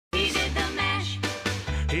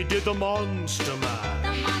He did the Monster Mash.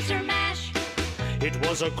 The Monster Mash. It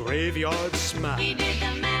was a graveyard smash. He did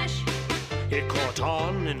the mash. It caught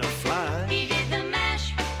on in a flash. He did the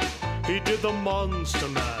mash. He did the Monster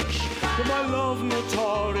Mash. To my love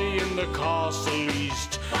Notari in the castle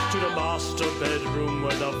east. To the master bedroom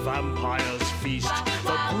where the vampires feast.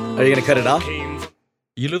 Are you gonna cut it off?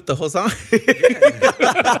 You looped the whole song?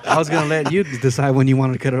 I was going to let you decide when you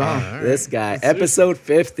wanted to cut it off. Right. This guy, episode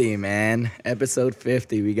 50, man. Episode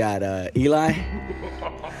 50. We got Eli.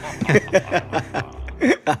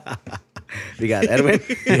 We got Edwin.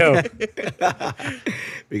 Yo.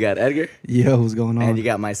 We got Edgar. Yo, what's going on? And you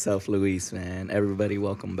got myself, Luis, man. Everybody,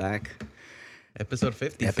 welcome back. Episode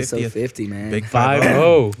 50. Episode 50th. 50, man. Big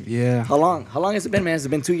 5-0. Yeah. How long has it been, man? Has it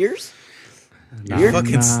been 2 years? You're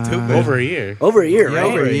fucking stupid. Over a year. Over a year, Yeah, right?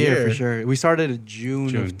 over a a year year. for sure. We started in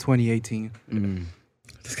June of 2018.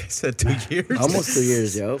 This guy said 2 years. Almost 2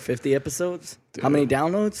 years, yo. 50 episodes. How many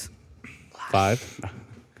downloads? 5.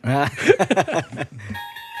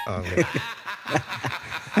 Oh,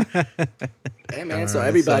 Hey, man. So Alright,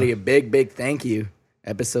 everybody, a big thank you.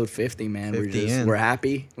 Episode 50, man. 50 in. We're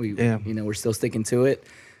happy. Yeah. We're still sticking to it.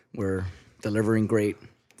 We're delivering great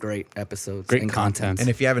episodes. Great and content. and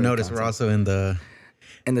if you haven't noticed, we're also in the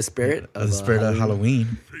spirit of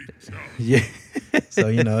Halloween. Yeah. So,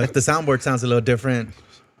 if the soundboard sounds a little different,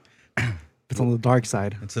 It's on the dark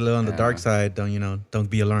side. it's a little on the dark side. Don't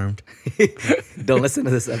be alarmed. Don't listen to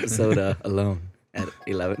this episode alone at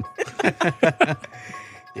 11.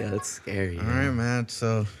 Yeah, that's scary. All right, man.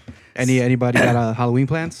 So Anybody got Halloween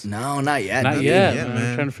plans? No, not yet. Not Nothing yet, yet, man. man.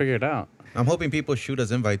 I'm trying to figure it out. I'm hoping people shoot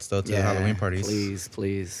us invites, though, to the Halloween parties.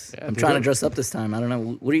 Please. Yeah, I'm dude. trying to dress up this time. I don't know.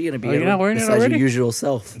 What are you going to be? Oh, you're not wearing it besides already? your usual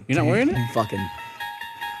self? You're not wearing it? Fucking.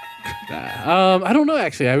 I don't know,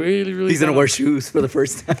 actually. I really He's going to don't wear know. shoes for the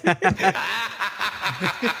first time.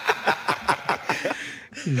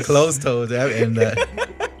 Closed toes. And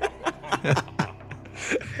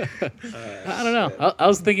I don't know. I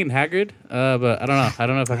was thinking Hagrid, but I don't know. I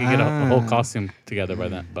don't know if I can get a whole costume together by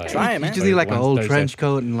then. But Try it, You man. just need like an old Thursday. trench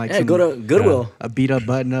coat and like Yeah, some, go to Goodwill. a beat up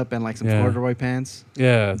button up and like some Yeah. corduroy pants.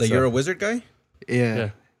 Yeah. the You're a Wizard guy? Yeah. Yeah.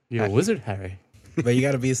 You're a wizard, Harry. But you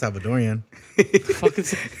got to be a Salvadorian. Fuck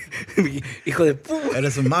is Hijo de pu-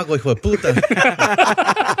 Eres un mago, hijo de puta.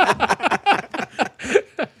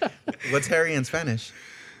 What's Harry in Spanish?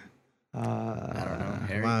 I don't know.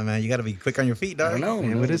 Harry. Come on, man. You got to be quick on your feet, I dog. don't know.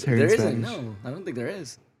 Yeah, no. what is Harry There in isn't. Spanish? No, I don't think there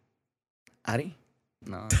is. Ari?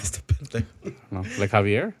 No. no, like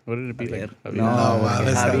Javier? What did it be like? Javier. Javier? No. Oh, wow.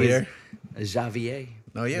 That's Javier. Javier. Javier.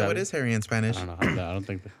 No, yeah. What is Harry in Spanish? I don't know. I don't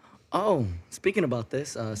think. Oh, speaking about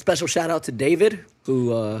this, special shout out to David,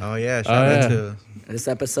 who Oh, yeah. Shout yeah. out to... this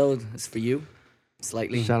episode is for you.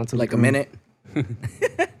 Slightly, Shout out to the like a crew. minute. We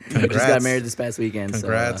just got married this past weekend.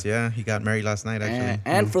 Congrats. So, Yeah. He got married last night, actually.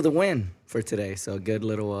 and for the win for today. So a good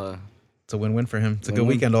little It's a win-win for him. It's a good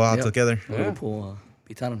Win-win. weekend all Yep. together. Liverpool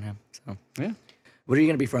beat Tottenham. So Yeah. what are you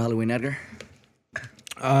gonna be for Halloween, Edgar?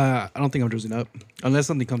 I don't think I'm dressing up unless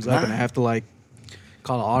something comes up and I have to like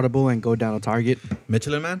call an audible and go down to Target.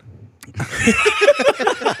 Michelin Man?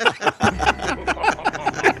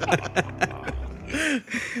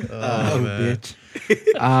 Oh, bitch.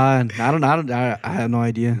 I have no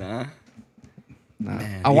idea. Nah.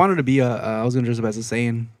 Man, I wanted to be I was gonna dress up as a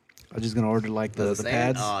Saiyan. I was just gonna order like the Same?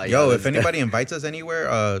 pads. Oh, yeah, Yo, that's if anybody invites us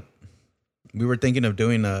anywhere, we were thinking of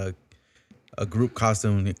doing a group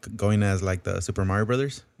costume going as like the Super Mario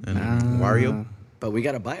Brothers and Wario. But we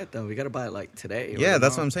gotta buy it though. We gotta buy it like today. Yeah,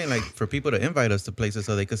 that's what I'm saying. Like for people to invite us to places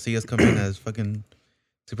so they could see us come in as fucking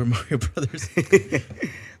Super Mario Brothers.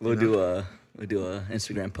 We'll do a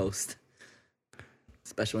Instagram post.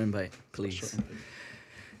 Special invite, please.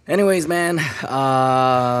 Anyways, man.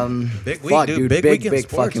 Big week, fuck, dude. Big weekend big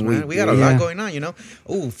sports, fucking man. week. We got a dude. lot Yeah. going on,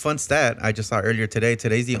 Oh, fun stat I just saw earlier today.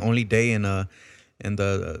 Today's the only day in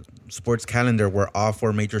the sports calendar where all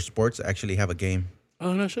 4 major sports actually have a game.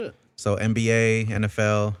 Oh no shit. So NBA,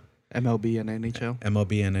 NFL, MLB and NHL.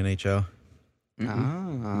 MLB, and NHL.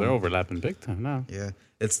 Ah. They're overlapping big time now. Yeah,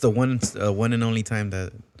 it's the one and only time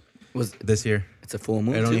that Was this year. it's a full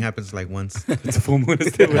moon? It only too? happens like once. It's a full moon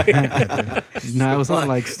still. No, it was on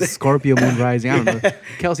like Scorpio moon rising. I don't know.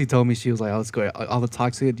 Kelsey told me, she was like, "Oh, let's go. All the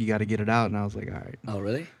toxic, you got to get it out." And I was like, "All right." Oh,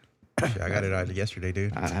 really? Shit, I got it out yesterday,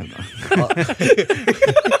 dude. I don't know.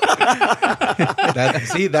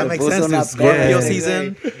 That makes puso sense. una It's Scorpio perra,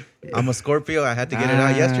 season. I'm a Scorpio. I had to get it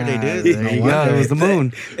out yesterday, dude. There No you go. wonder. It was the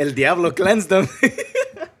moon. El Diablo cleansed them.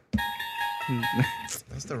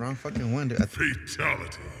 That's the wrong fucking one, dude.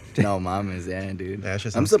 No, mamas, yeah, dude. Yeah, it's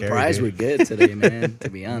just I'm scary, surprised dude. we're good today, man, to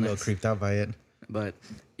be I'm a little honest. creeped out by it. But,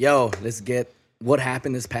 yo, let's get what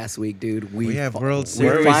happened this past week, dude? We have World we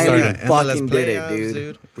Series. finally MLS fucking did it, playoffs,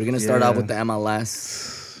 dude. We're gonna start Yeah. off with the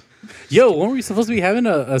MLS. Yo, weren't we supposed to be having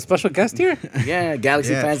a special guest here? Yeah,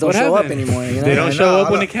 Galaxy Yeah. fans don't What show up happened? anymore. You know? They don't I show know, up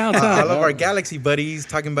all when of- it counts, huh? All of our Galaxy buddies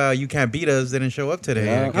talking about you can't beat us didn't show up today.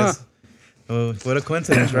 Yeah. I guess. Oh, what a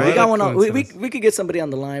coincidence, We right? got one on. We coincidence. could get somebody on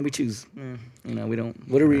the line. We choose. You know, we don't.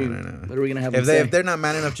 What are we? What are we gonna have? If them say? if they're not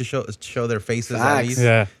man enough to show their faces at Facts. least,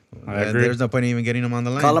 Yeah, I agree. there's no point in even getting them on the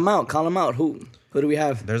line. Call them out. Call them out. Who do we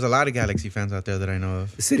have? There's a lot of Galaxy fans out there that I know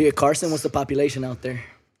of. The city of Carson. What's the population out there?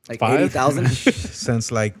 Like 5? 80,000.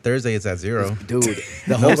 Since like Thursday, it's at 0. Dude,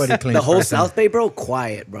 the whole Nobody claims the whole Carson. South Bay, bro,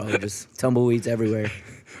 quiet, bro. Just tumbleweeds everywhere.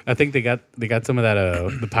 I think they got some of that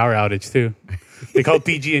the power outage too. They called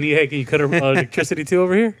PG&E. Hey, can you cut our electricity too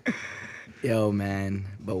over here? Yo, man,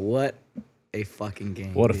 but what a fucking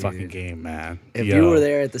game! What a dude. fucking game, man. If Yo. you were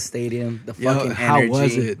there at the stadium, the Yo, fucking how energy.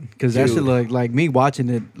 was it? Because that Dude. shit looked like me watching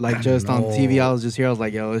it, like just on TV. know. I was just here. I was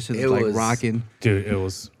like, yo, it's just It like was rocking. dude, it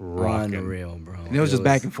was rocking. Unreal, bro. And it was just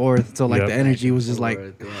back and forth. So like Yep. the energy Back was and just like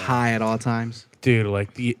forth, yeah. high at all times. Dude,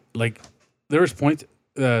 there was points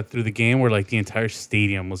through the game where like the entire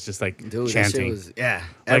stadium was just like Dude, that shit chanting. was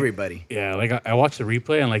everybody. Yeah, like I watched the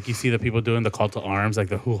replay and like you see the people doing the call to arms, like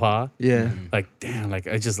the hoo ha. Yeah. Like damn, like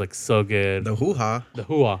it just like so good. The hoo-ha. The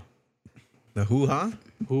hoo ha, The hoo-ha?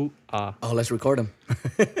 hoo ha, Oh, let's record them.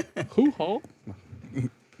 hoo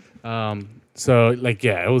ha. So like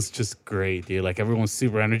yeah, it was just great, dude. Like everyone's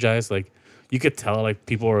super energized. Like you could tell like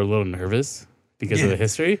people were a little nervous because of the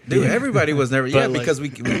history. Dude, everybody was never. Yeah, But, like-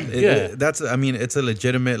 because that's. I mean, it's a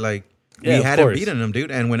legitimate like. Yeah, we of hadn't course. beaten them,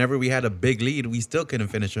 dude, and whenever we had a big lead, we still couldn't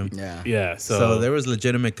finish them. Yeah. Yeah, So there was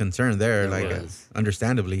legitimate concern there, There like was.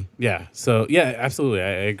 understandably. Yeah. So yeah, absolutely.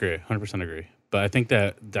 I agree. 100% agree. But I think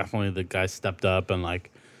that definitely the guys stepped up and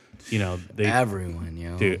like, you know, Everyone,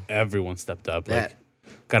 yo. dude, everyone stepped up. That-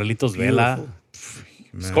 Like Carlitos Vela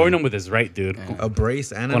scoring them with his right, dude. A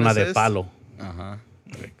brace and an Con la de assist. palo. Uh-huh.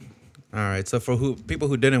 All right. So for people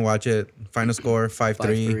who didn't watch it, final score 5-3.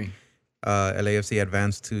 5-3. LAFC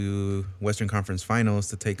advanced to Western Conference Finals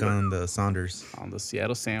to take on the Saunders. On the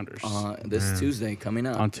Seattle Sounders This Tuesday coming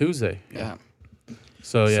up. on Tuesday. Yeah.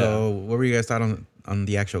 So yeah. So what were you guys thought on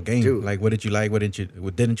the actual game? Dude. Like, what did you like? What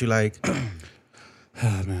didn't you like?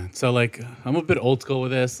 Oh, man. So like I'm a bit old school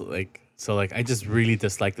with this. Like I just really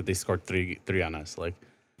dislike that they scored three on us. Like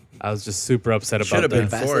I was just super upset Should about have been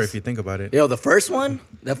that. 4 Fastest. if you think about it. Yo, the first one?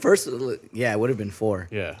 It would have been 4.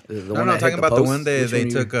 Yeah. The No, one no, that talking hit about the post. one they Which one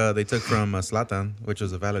you- took from Zlatan, which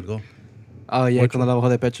was a valid goal. Oh yeah, con la bajo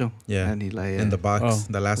de pecho. Yeah, And he like in the box, Oh.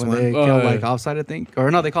 the last when one. they Oh, called yeah. like offside, I think,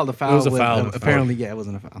 or no, they called a foul. was a foul. Apparently, yeah, it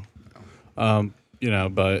wasn't a foul. You know,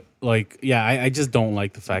 but like, yeah, I just don't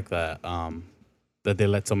like the fact that that they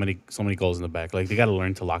let so many goals in the back. Like they got to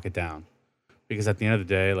learn to lock it down, because at the end of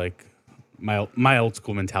the day, like my old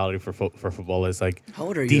school mentality for football is like How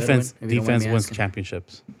old are you, defense Edwin, if you don't mind defense me wins asking?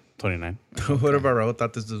 championships. 29. What about Raul?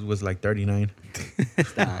 Thought this was like 39.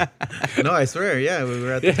 No, I swear. Yeah, we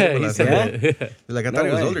were at the Yeah, table he last said night. that. Yeah, Like I No thought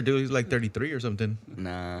he was way. older, dude. He's like 33 or something.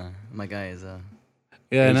 Nah, my guy is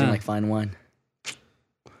yeah, aging no. like fine wine.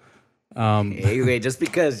 Um, Hey, güey, just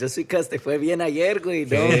because te fue bien ayer, güey,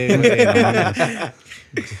 no? eh, güey, no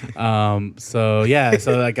mames. So yeah,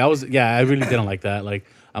 so like I really didn't like that. Like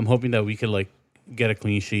I'm hoping that we could like get a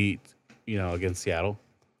clean sheet, you know, against Seattle.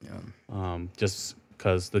 Yeah. Just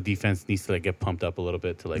because the defense needs to like get pumped up a little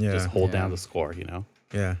bit to like Yeah. just hold Yeah. down the score, you know.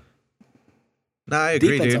 Yeah. No, I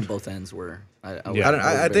agree, Defense on dude. both ends were. I Yeah. was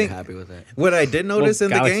I very think- happy with it. What I did notice in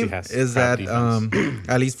the Galaxy game has is crap that,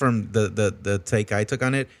 at least from the take I took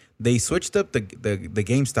on it, they switched up the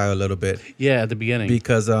game style a little bit Yeah, at the beginning.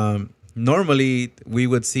 because normally we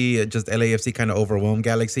would see just LAFC kind of overwhelm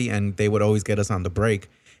Galaxy, and they would always get us on the break.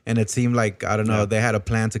 And it seemed like I don't know, Yeah. they had a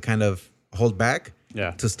plan to kind of hold back.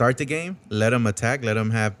 Yeah. To start the game, let them attack, let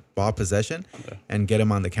them have ball possession, and get them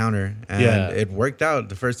on the counter. And Yeah. it worked out.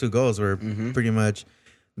 The first 2 goals were pretty much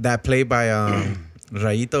that play by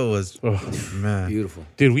Rayito was man. Beautiful.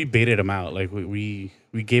 Dude, we baited him out. Like we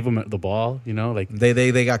gave him the ball, you know, like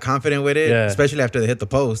They got confident with it, Yeah. especially after they hit the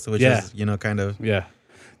post, which Yeah. is kind of yeah.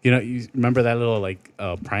 You know, you remember that little like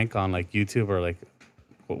prank on like YouTube or like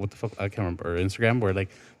what the fuck, I can't remember, or Instagram, where like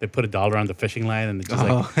they put $1 on the fishing line and it just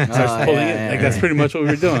like starts Oh, pulling yeah, it. Like yeah, that's yeah. pretty much what we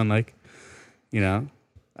were doing, like, you know.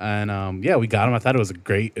 And yeah, we got him. I thought it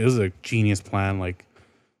was a genius plan. Like,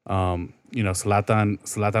 you know,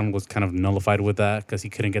 Zlatan was kind of nullified with that because he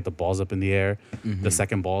couldn't get the balls up in the air. The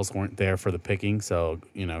second balls weren't there for the picking, so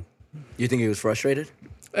you know. You think he was frustrated?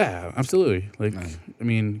 Yeah, absolutely. Like, I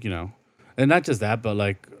mean, you know, and not just that, but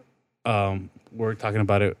like, we're talking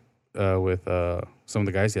about it with some of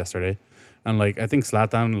the guys yesterday. And like I think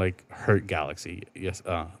Zlatan like hurt Galaxy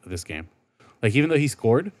this game. Like even though he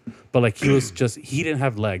scored, but like he didn't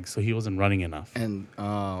have legs, so he wasn't running enough. And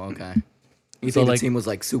okay. You So, think like- the team was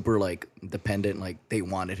like super like dependent, like they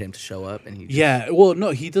wanted him to show up, and he just Yeah, well,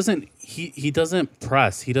 no, he doesn't. He doesn't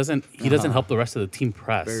press. He doesn't help the rest of the team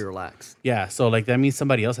press. very relaxed. Yeah, so like that means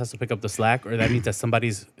somebody else has to pick up the slack, or that means that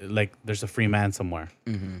somebody's like there's a free man somewhere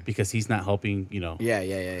because he's not helping. Yeah,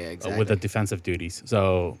 exactly. With the defensive duties.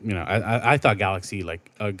 So I thought Galaxy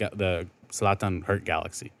the Zlatan hurt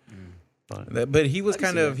Galaxy. But he was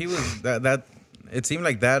kind of that. It seemed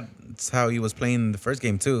like that's how he was playing the first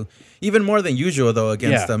game too. Even more than usual though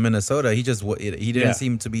against Minnesota. He didn't Yeah.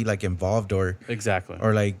 seem to be like involved or Exactly.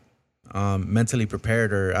 like mentally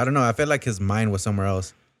prepared, or I don't know. I felt like his mind was somewhere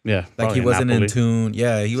else. Yeah, Like probably he wasn't Napoli. in tune.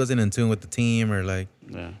 Yeah, he wasn't in tune with the team, or like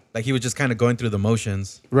he was just kind of going through the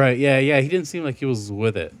motions. Right. Yeah. He didn't seem like he was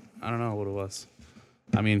with it. I don't know what it was.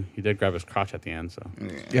 I mean, he did grab his crotch at the end. So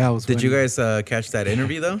Yeah, I was. Did you winning. guys catch that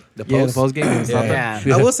interview though? The Yeah, the post. post game. Yeah.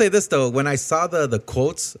 I will say this though, when I saw the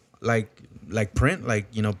quotes like print,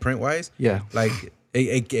 like print wise, Yeah. like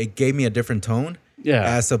it gave me a different tone. Yeah.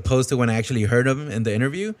 As opposed to when I actually heard him in the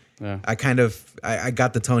interview, Yeah. I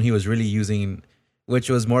got the tone he was really using, which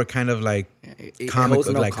was more kind of like It comic holds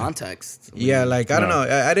book, no like context. yeah, like I don't No.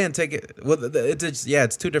 know, I didn't take it. Well,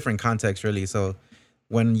 it's two different contexts really. So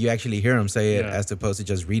when you actually hear him say it, Yeah. as opposed to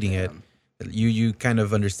just reading it, you kind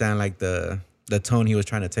of understand like the tone he was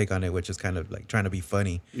trying to take on it, which is kind of like trying to be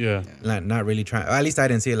funny, yeah. not really trying. At least I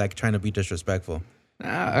didn't see it like trying to be disrespectful.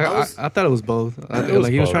 I thought it was both. It was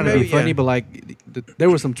Like he was both. trying to be Maybe, funny, yeah. but like there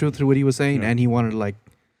was some truth to what he was saying, Yeah. and he wanted to like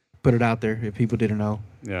put it out there if people didn't know.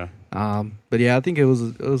 Yeah. But yeah, I think it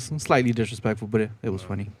was slightly disrespectful, but it was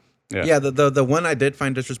funny. Yeah. Yeah, the one I did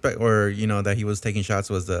find disrespect, or that he was taking shots,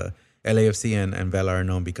 was the LAFC and Vela are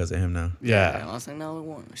known because of him now. Yeah. I was like,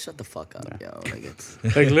 no, shut the fuck up, yo. Like it's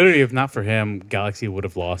Like literally, if not for him, Galaxy would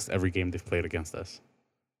have lost every game they've played against us,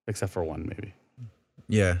 except for one maybe.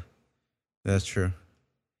 Yeah, that's true.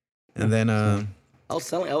 And then I was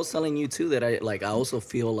telling you too that I also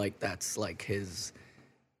feel like that's like his.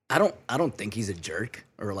 I don't think he's a jerk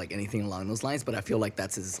or like anything along those lines, but I feel like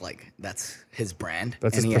that's his brand.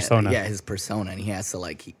 That's And his he persona. Yeah, his persona, and he has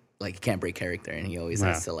to he can't break character, and he always Yeah.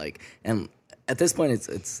 has to and at this point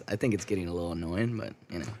it's I think it's getting a little annoying, but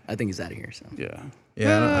I think he's out of here. So Yeah.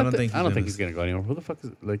 Yeah, I don't think I don't think he's he's gonna go anywhere. Who the fuck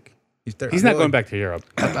is like? there. He's not going back to Europe.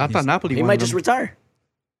 I thought Napoli he wanted might just him. retire.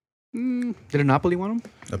 Did Napoli want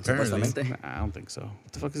him? Apparently, Supuestamente. I don't think so.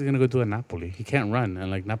 What the fuck is he gonna go do at Napoli? He can't run, and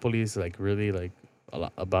like Napoli is like really like a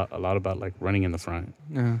lot about like running in the front.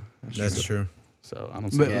 Yeah. that's true. So I don't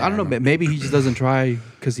see. But Yeah, I don't know. I know. Maybe he just doesn't try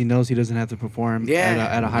because he knows he doesn't have to perform Yeah,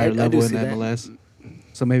 at a higher I do level in see the that. MLS.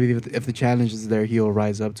 So maybe if the challenge is there, he'll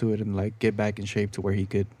rise up to it and like get back in shape to where he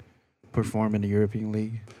could perform in the European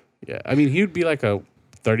League. Yeah, I mean he would be like a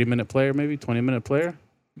 30-minute player, maybe 20-minute player.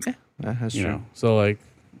 That's You true. know, so like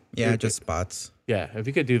Yeah, just spots. yeah, if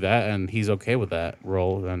he could do that and he's okay with that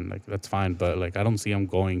role, then like that's fine. But like I don't see him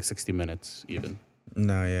going 60 minutes even.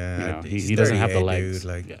 No, yeah, You know, he's he doesn't have the 38, legs.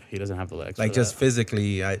 dude, like, yeah, he doesn't have the legs. like for just that.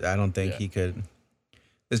 physically, I don't think Yeah. he could.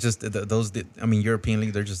 It's just those. I mean, European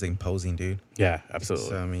League, they're just imposing, dude. Yeah, absolutely.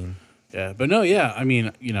 So I mean, Yeah, but no, yeah. I mean,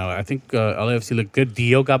 I think LAFC looked good.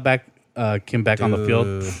 Dio got back, came back on the field.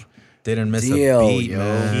 dude, didn't miss Dio, a beat, yo.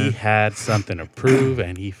 man. He had something to prove,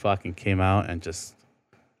 and he fucking came out and just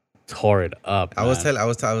tore it up. I was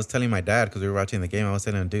man. telling my dad because we were watching the game. I was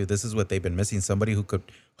telling him, dude, this is what they've been missing: somebody who could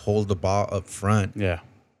hold the ball up front. Yeah,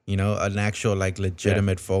 An actual like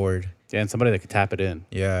legitimate forward. yeah, and somebody that could tap it in.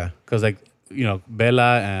 Yeah, Because like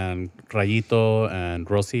Bella and Rayito and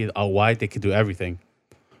Rossi out wide, they could do everything,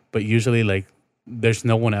 but usually like there's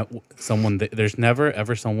no one there's never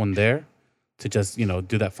ever someone there to just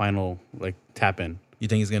do that final like tap in. you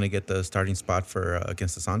think he's gonna get the starting spot for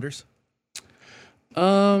against the Saunders?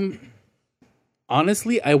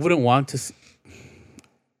 Honestly, I wouldn't want to.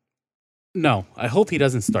 No, I hope he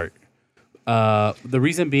doesn't start. The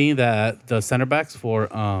reason being that the center backs for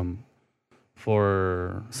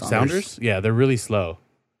Sounders, yeah, they're really slow.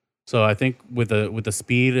 So I think with the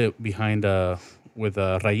speed behind with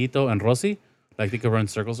Rayito and Rossi, like they could run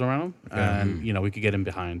circles around him, and we could get him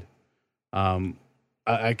behind.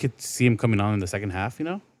 I could see him coming on in the second half. He's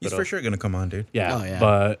but, for sure gonna come on, dude. Yeah, Oh, yeah.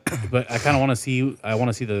 but I kind of want to see. I want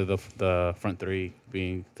to see the front three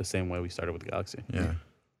being the same way we started with the Galaxy. Yeah.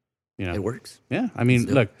 It works. Yeah. I mean,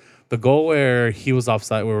 Still. look, the goal where he was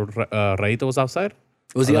offside, where Rayito was offside.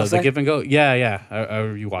 Was he The offside? give and go.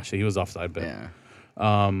 Yeah. You watched it. He was offside, but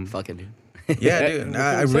Yeah. Fuck it, dude. Yeah, Yeah, dude. what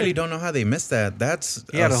I I'm really saying. don't know how they missed that. That's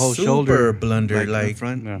He had a whole super shoulder blunder. in Like,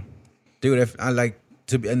 front. yeah, dude, if I like,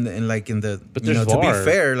 to be and like in the But to there's be VAR.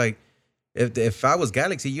 fair, like if I was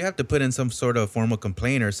Galaxy, you have to put in some sort of formal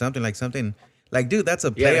complaint or something like, dude, that's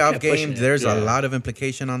a Yeah, they playoff kept pushing game. it. There's Yeah. a lot of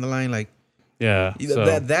implication on the line. Like Yeah.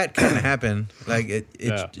 So, that can't happen. Like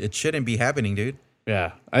it shouldn't be happening, dude.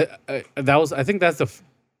 yeah. I think that's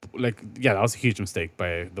that was a huge mistake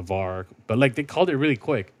by the VAR. But like they called it really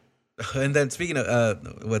quick. And then speaking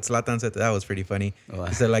of what Zlatan said, that was pretty funny. What?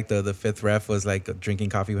 He said like the fifth ref was like drinking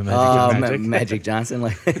coffee with Oh, Magic. Magic Johnson,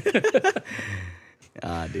 like,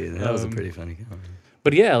 dude, that was a pretty funny comment.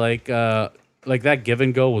 But yeah, like that give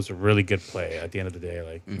and go was a really good play at the end of the day.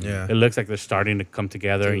 Like Yeah. it looks like they're starting to come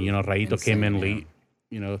together. Dude, And, Raito came in insane,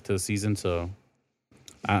 late, to the season. So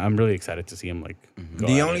I'm really excited to see him like go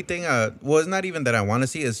The at only it. thing, well, it's not even that I want to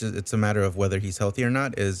see. It's a matter of whether he's healthy or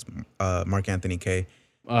not. Is Mark Anthony K.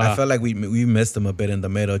 I felt like we missed him a bit in the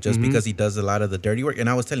middle just because he does a lot of the dirty work. And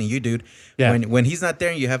I was telling you, dude, Yeah. when he's not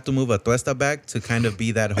there and you have to move Atuesta back to kind of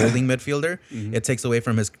be that holding midfielder, it takes away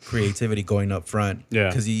from his creativity going up front. Yeah.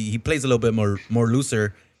 Because he plays a little bit more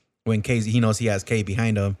looser when he knows he has K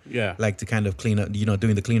behind him. Yeah. Like to kind of clean up,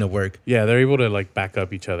 doing the cleanup work. Yeah, they're able to like back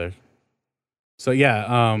up each other. So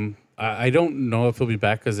yeah, I don't know if he'll be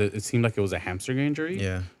back because it seemed like it was a hamstring injury.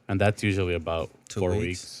 Yeah. And that's usually about 4 2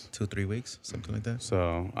 weeks. 2-3 weeks, something like that.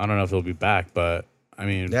 So I don't know if he'll be back, but I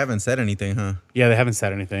mean, They haven't said anything, huh? yeah, they haven't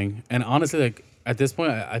said anything. And honestly, like at this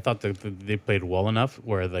point, I thought that they played well enough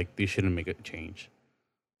where like they shouldn't make a change.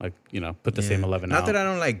 Like, put the same 11 Not out. that I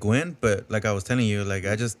don't like Gwyn, but like I was telling you, like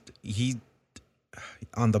he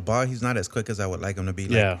on the ball, he's not as quick as I would like him to be.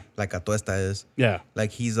 Like, Yeah. Like Atuesta is. Yeah.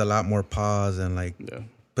 Like he's a lot more pause and like Yeah.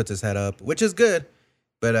 puts his head up, which is good.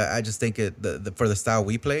 But I just think for the style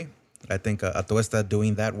we play, I think Atuesta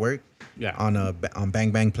doing that work Yeah. on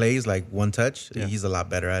bang bang plays like one touch, Yeah. he's a lot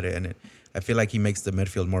better at it. And I feel like he makes the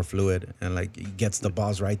midfield more fluid and like he gets the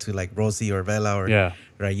balls right to like Rossi or Vela or Yeah.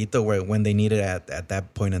 Rayito when they need it at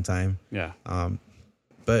that point in time. Yeah.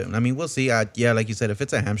 But I mean, we'll see. Yeah, like you said, if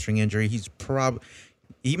it's a hamstring injury,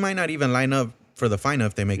 he might not even line up for the final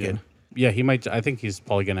if they make it. Yeah, he might. I think he's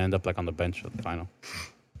probably going to end up like on the bench for the final.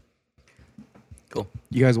 Cool.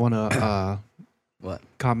 You guys want to What?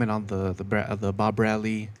 comment on the Bob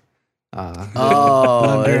Bradley? Oh,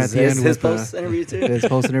 blunder is at the end his with post interview too? his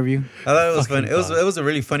post interview. I thought it was Fucking fun. God. It was a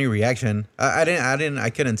really funny reaction. I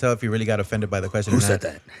couldn't tell if he really got offended by the question. Who or said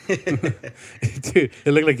not. that? Dude,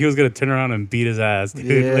 it looked like he was going to turn around and beat his ass,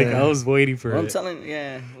 dude. Yeah. Like, I was waiting for Well, I'm it. telling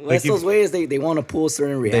yeah. Well, Like it's you- those ways they want to pull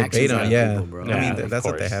certain They reactions bait out him, of yeah. people, bro. Yeah. I mean, of that's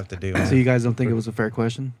what they course. have to do. So you guys don't think it was a fair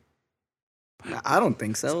question? I don't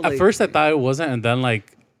think so. At Like, first, I thought it wasn't. And then,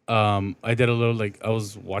 like, I did a little, like, I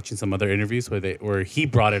was watching some other interviews where he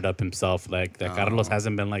brought it up himself. Like, that Carlos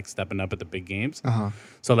hasn't been, like, stepping up at the big games. Uh huh.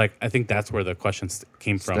 So, like, I think that's where the questions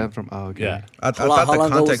came from. Step from. Oh, okay. Yeah. I how long, thought how the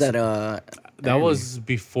long ago was context. that? That was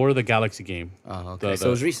before the Galaxy game. Oh, okay. the- So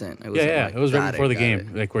it was recent. It was Yeah. like, It was right got before the got game,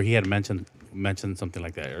 it. like, where he had mentioned something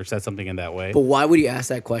like that or said something in that way. But why would he ask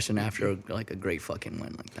that question after like a great fucking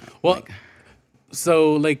win like that? Well, Like,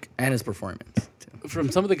 So, like, and his performance too.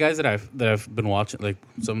 from some of the guys that I've been watching, like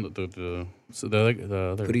some of the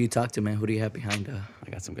other. Who do you talk to, man? Who do you have behind? I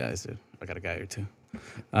got some guys, dude. I got a guy or two.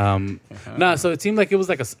 No, so it seemed like it was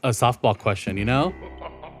like a softball question, you know?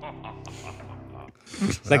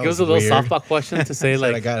 Like it was a little weird. softball question to say Said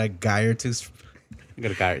I like got a guy or two. I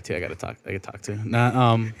got a guy or two I could talk to.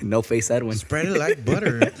 Nah, No face Edwin. Spread it like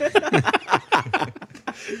butter.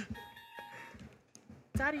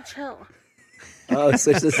 Daddy, chill. Oh,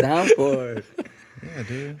 switch the soundboard. Yeah,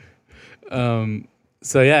 dude.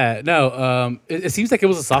 so yeah, no, it seems like it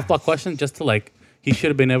was a softball question just to like he should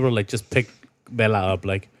have been able to like just pick Bella up,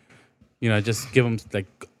 like, you know, just give him like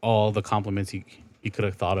all the compliments he could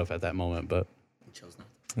have thought of at that moment, but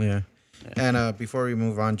Yeah. And before we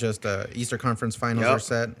move on, just Easter Conference Finals Yep. are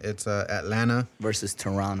set. It's Atlanta Versus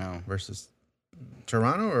Toronto. versus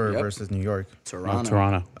Toronto or Yep. versus New York. Toronto.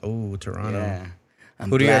 Toronto. Oh, Toronto. Yeah. I'm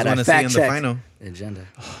Who do you guys glad I want to see in the fact-checked final? the agenda.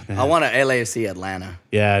 I want to LAFC Atlanta.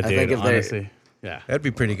 Yeah, I dude. think if they- Honestly, yeah. That'd be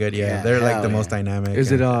pretty good. Yeah, Yeah, they're like hell the most yeah. dynamic.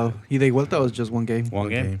 Is it and- Ida Vuelta or is just one game? One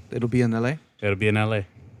game. game. It'll be in LA. It'll be in LA.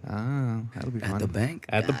 Ah, that'll be At fun. the bank?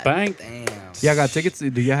 At the God bank? Damn. Yeah, I got tickets. Do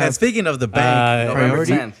you And have? speaking of the bank, November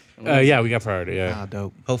Priority? 10th. Yeah, we got priority. Yeah. Ah,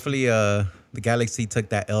 dope. hopefully the Galaxy took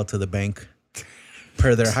that L to the bank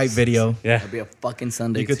per their hype video. Yeah. It'll be a fucking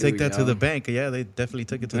Sunday You could too, take that to know? the bank. Yeah, they definitely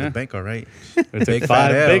took it to Yeah. the bank. All right. We took Big 5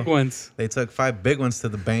 fat L. big ones. They took 5 big ones to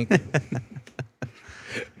the bank.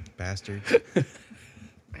 Bastards.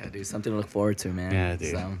 Yeah, dude, something to look forward to, man. Yeah,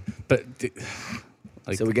 dude. So, But dude,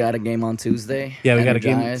 like, so we got a game on Tuesday. Yeah, we got a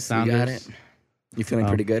game, Energized, we got Sounders. it. You feeling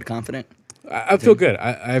pretty good, confident? I feel good.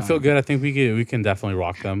 I feel good. I think we can definitely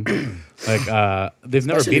rock them. Like they've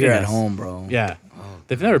never Especially beaten here us at home, bro. Yeah,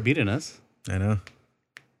 they've never beaten us. I know.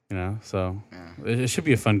 You know, so it should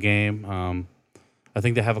be a fun game. I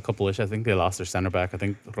think they have a couple issues. I think they lost their center back. I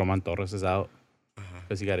think Roman Torres is out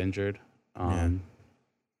because he got injured.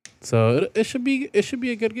 So it should be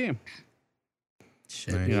a good game.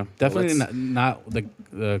 Shit. You know, definitely not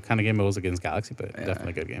the kind of game it was against Galaxy, but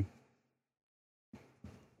definitely a good game.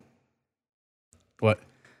 What?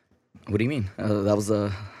 What do you mean? That was a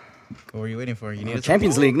What were you waiting for? You needed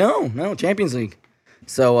Champions League. No, Champions League.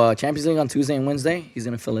 So Champions League on Tuesday and Wednesday. He's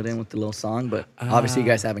gonna fill it in with the little song, but obviously you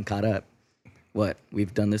guys haven't caught up. What?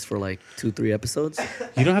 We've done this for like 2-3 episodes.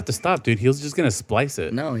 You don't have to stop, dude. He's just gonna splice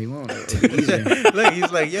it. No, he won't. It'll be easier. Look,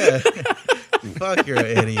 he's like, yeah. Fuck, you're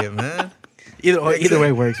an idiot, man. Either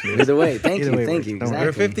way works, dude. Either way, thank Either you, way thank works. you. Don't worry. We're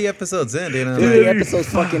Exactly. 50 episodes in, dude. 50 episodes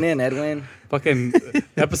fucking in, Edwin. Fucking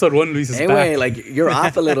episode 1, Luis is Anyway, back. like you're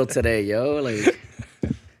off a little today, yo. Like,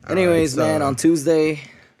 anyways, Alright, so- man, on Tuesday.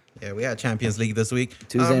 Yeah, we had Champions League this week.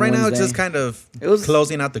 Tuesday and right now, it's Wednesday. just kind of It was-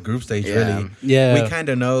 closing out the group stage, Yeah. really. Yeah. We kind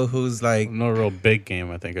of know who's like. no real big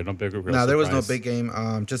game, I think, or no big. real No, there was no surprise. big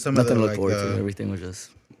game. Just some Nothing of to the look forward to. like Everything was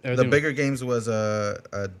just the Everything- bigger games was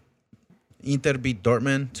Inter beat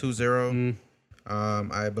Dortmund 2-0.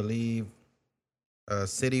 I believe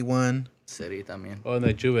City won. City también. Oh, and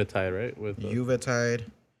the Juve tied, right? With Juve tied.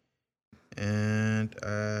 And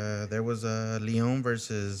there was Lyon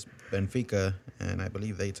versus Benfica, and I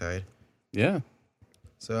believe they tied. yeah.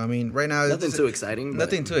 So I mean, right now Nothing it's too exciting. but-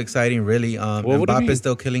 nothing too exciting, really. what do you mean? Mbappe's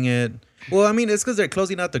still killing it. Well, I mean, it's because they're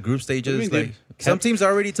closing out the group stages. What do you mean, Like dude? some teams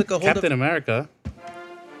already took a hold Captain of. America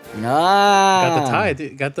Nah. got the tie.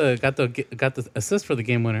 Dude. Got the assist for the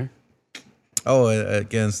game winner. Oh,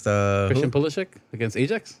 against Christian who? Pulisic against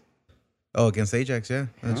Ajax. Oh, against Ajax. Yeah,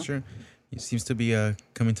 that's true. He seems to be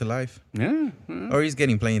coming to life, Yeah. or he's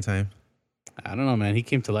getting playing time. I don't know, man. He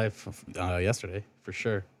came to life yesterday for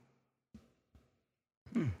sure.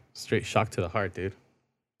 Straight shock to the heart, dude.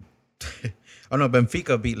 Oh no,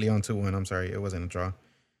 Benfica beat Lyon 2-1. I'm sorry, it wasn't a draw.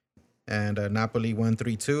 And Napoli won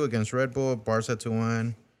 3-2 against Red Bull. Barca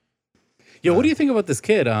 2-1. Yo, what do you think about this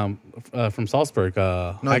kid from Salzburg?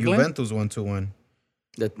 No, Hagelin? Juventus won 2-1.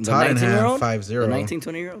 The Tottenham 19-year-old? 5-0. The 19,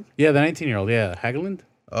 20-year-old? Yeah, the 19-year-old. Yeah, Hagelin.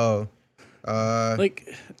 Oh,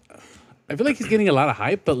 Like, I feel like he's getting a lot of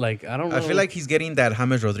hype, but like, I don't know. I feel like he's getting that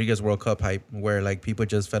James Rodriguez World Cup hype, where like people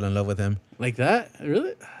just fell in love with him. like that.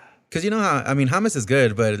 Really? Because you know how, I mean, James is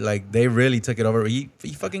good, but like they really took it over. He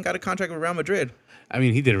fucking got a contract with Real Madrid. I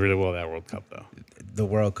mean, he did really well that World Cup, though. The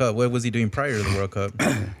World Cup. What was he doing prior to the World Cup?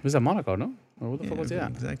 He was at Monaco, no? Or what the fuck was he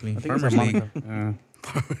at? Exactly. I think he was at Farmers League.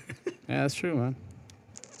 Monaco. Yeah, that's true, man.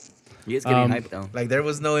 He is getting hyped, though. Like there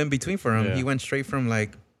was no in between for him. Yeah. He went straight from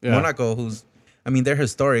like Yeah. Monaco, who's, I mean, they're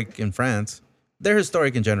historic in France. They're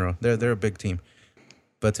historic in general. They're a big team,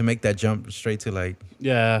 but to make that jump straight to like,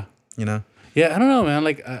 Yeah. you know, Yeah, I don't know, man.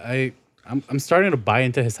 Like, I'm starting to buy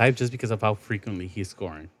into his hype just because of how frequently he's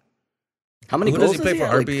scoring. How many who goals does he play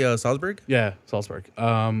for? Like, RB Salzburg. Yeah, Salzburg.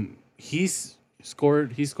 He's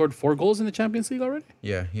scored 4 goals in the Champions League already.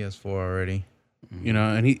 Yeah, he has 4 already. You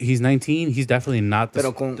know, and he's 19. He's definitely not the.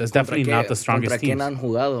 That's definitely not the strongest team. team. ¿Contra quién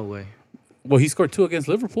han jugado, güey? Well, he scored 2 against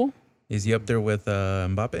Liverpool. Is he up there with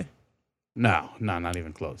Mbappe? No, not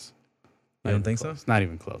even close. You don't think so? It's not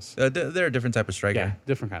even close. They're a different type of striker. Yeah,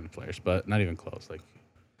 different kind of players, but not even close. Like,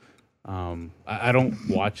 I don't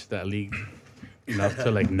watch that league enough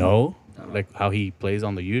to like know like how he plays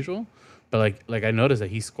on the usual. But like I noticed that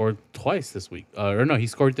he scored twice this week. Or no, he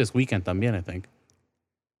scored this weekend también, I think.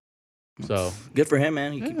 So Good for him,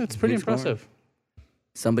 man. yeah, it's pretty impressive.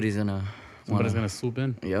 Somebody's gonna. Somebody's gonna swoop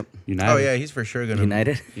in. Yep. United. Oh yeah, he's for sure gonna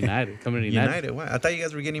United. Coming to United. United. What? I thought you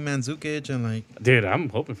guys were getting Mandzukic and like. Dude, I'm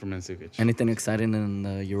hoping for Mandzukic. Anything exciting in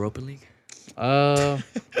the Europa League?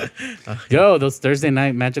 Yo, those Thursday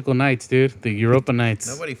night magical nights, dude. The Europa nights.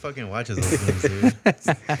 Nobody fucking watches those games, dude.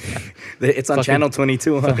 It's on Fucking- Channel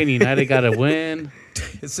 22. Huh? Fucking United got to win.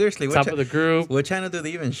 Seriously, Top of the group. what channel do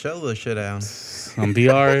they even show those shit on? On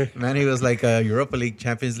BR. Man, he was like Europa League,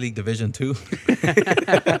 Champions League, Division 2.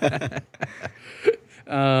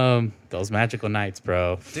 Those magical nights,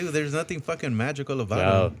 bro. Dude, there's nothing fucking magical about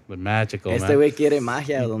Yo, them. the magical, Este man. güey quiere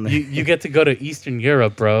magia. Donde... You get to go to Eastern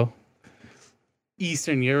Europe, bro.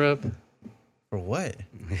 Eastern Europe For what?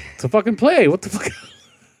 to fucking play. What the fuck?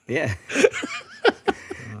 Yeah.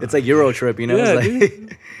 It's like Euro trip, you know? Yeah,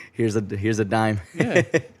 It's like, here's a dime. Yeah.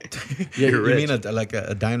 You rich. mean a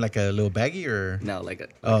dime, like a little baggie, or? No, like a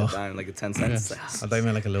Oh. dime, like a 10 cents. It's like, I thought you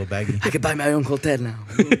meant like a little baggie. I could buy my own hotel now.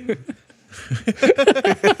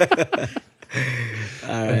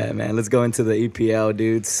 All right, man. let's go into the EPL,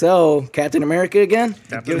 dude. So, Captain America again?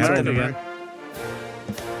 Captain Give it to America him. again.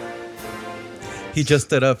 He just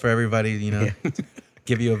stood up for everybody,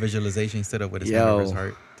 give you a visualization. He stood up with his hand over his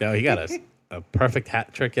heart. Yeah, he got a perfect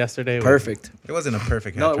hat trick yesterday. Perfect. It wasn't a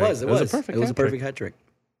perfect hat No, it trick. was. It was a was. perfect It was a hat trick. perfect hat trick.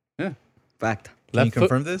 Yeah. Fact. Can you Left foot-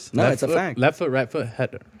 confirm this? No, left it's a foot- fact. Left foot, right foot,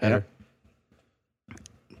 header. Yep. I'm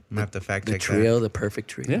gonna have to fact The check trio, that. the perfect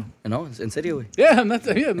trio. Yeah. No, en serio, güey. Yeah, I'm not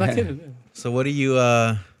kidding. So what do you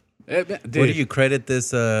Dude, what do you credit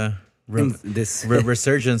this This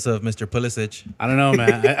resurgence of Mr. Pulisic? I don't know,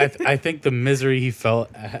 man. I think the misery he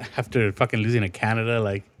felt after fucking losing to Canada,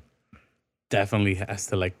 like, definitely has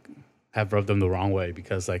to like have rubbed him the wrong way,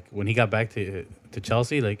 because like when he got back to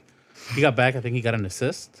Chelsea, like he got back, I think he got an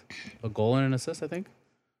assist, a goal and an assist, I think,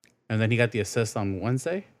 and then he got the assist on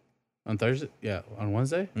Wednesday, on Thursday, on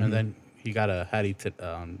Wednesday, and then he got a hattie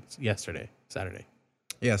on Saturday.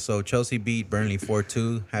 Yeah, so Chelsea beat Burnley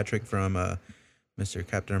 4-2, hat trick from Mr.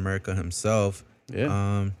 Captain America himself.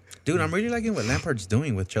 Yeah. Dude, I'm really liking what Lampard's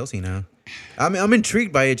doing with Chelsea now. I'm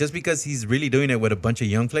intrigued by it just because he's really doing it with a bunch of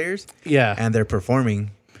young players. Yeah. And they're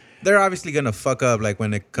performing. They're obviously gonna fuck up like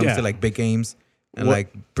when it comes to like big games and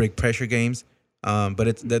like big pressure games.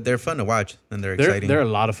 But they're fun to watch and they're exciting. They're a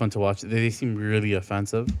lot of fun to watch. They seem really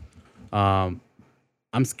offensive.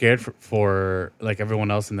 I'm scared for like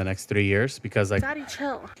everyone else in the next 3 years, because like Daddy,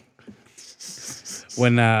 chill.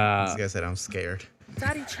 when This guy said I'm scared.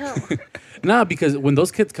 Daddy, chill. because when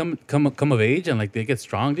those kids come of age and like they get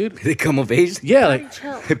strong, dude. they come of age. Yeah, Daddy, like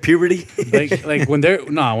chill. Puberty. like when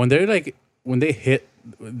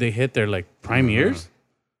they hit their like prime years,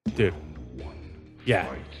 dude.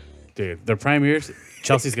 Yeah, dude, their prime years.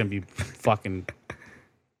 Chelsea's gonna be fucking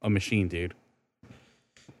a machine, dude.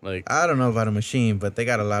 Like, I don't know about a machine, but they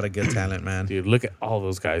got a lot of good talent, man. dude, look at all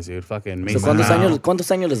those guys, dude. Fucking So, Mason ¿cuántos Mount.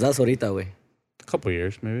 años les das ahorita, güey? A couple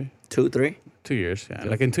years, maybe 2, 3? 2 years. Yeah,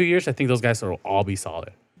 like in 2 years, I think those guys will all be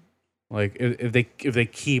solid. Like if they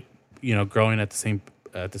keep growing at the same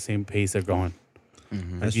pace they're going,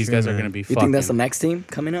 That's these true, guys are man. gonna be. You fucking, think that's the next team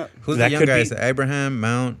coming up? Who's That the young could guys? be- Abraham,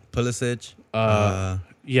 Mount, Pulisic,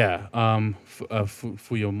 Yeah. Fumori.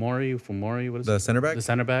 What is the it? center back. The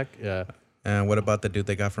center back. Yeah. And what about the dude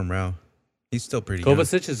they got from Real? He's still pretty young.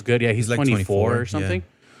 Kovacic is good. Yeah, he's like 24 or yeah. something.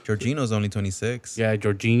 Jorginho's only 26. Yeah,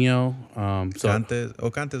 Jorginho. So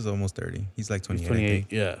Kante's almost 30. He's like 28. he's I 28.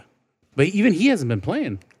 think. Yeah. But even he hasn't been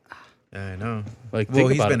playing. I know. Like, Well, think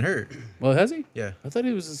he's about been it. hurt. Well, has he? Yeah. I thought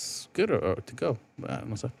he was as good or to go. I don't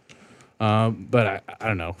know. So. But I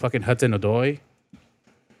don't know. Fucking Hudson Odoi.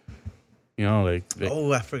 Like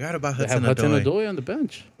Oh, I forgot about they have Hudson Hudson Odoi. Odoi on the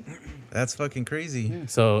bench. That's fucking crazy.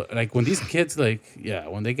 So like when these kids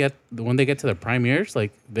when they get to their prime years,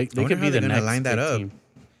 like they wonder could how be the they're gonna next line that big up. team.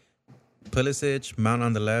 Pulisic, Mount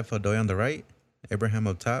on the left, Odoi on the right, Abraham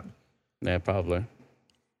up top. Yeah, probably.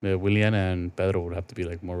 Yeah, Willian and Pedro would have to be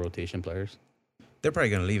like more rotation players. They're probably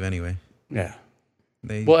gonna leave anyway. Yeah.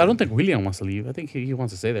 They. Well, I don't think Willian wants to leave. I think he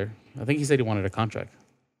wants to stay there. I think he said he wanted a contract.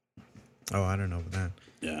 Oh, I don't know about that.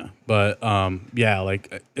 Yeah. But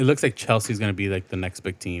like it looks like Chelsea's gonna be like the next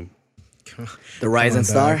big team. The rising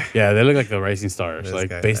star. Yeah, they look like the rising stars. This like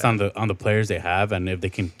guy, based on the players they have, and if they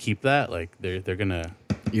can keep that, like they're gonna.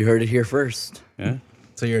 You heard it here first. Yeah.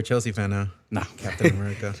 So you're a Chelsea fan now, No. Captain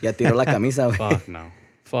America. Ya tiró la camisa, güey.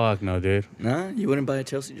 Fuck no, dude. Nah, you wouldn't buy a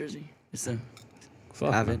Chelsea jersey? Just to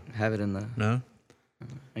Fuck have no. it in the, No.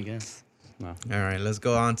 I guess. All right, let's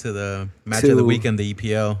go on to the match of the weekend, the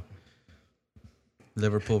EPL.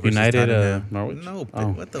 Liverpool versus United, Tottenham. Norwich? No, Oh.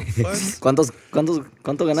 what the fuck?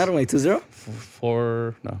 ¿Cuánto ganaron, güey? 2-0?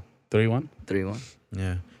 3-1. 3-1.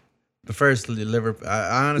 Yeah. But first, Liverpool.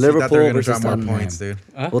 I honestly thought they Liverpool were going to versus drop more Tottenham. points, dude.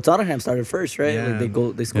 Well, Tottenham started first, right? Yeah.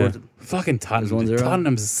 Like they scored. Yeah. Fucking Tottenham. There's 1-0.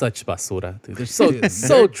 Tottenham's such basura, dude. They're so Dude,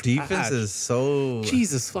 so their defense trash. is so.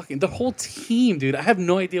 Jesus fucking the whole team, dude. I have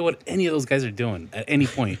no idea what any of those guys are doing at any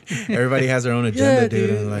point. Everybody has their own agenda, dude.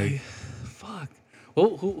 And like, fuck.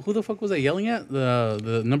 Well, who the fuck was I yelling at?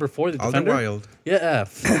 The number 4, the defender. Alderweireld. Yeah,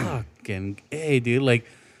 fucking hey, dude. Like,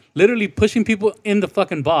 literally pushing people in the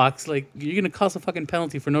fucking box. Like, you're gonna cause a fucking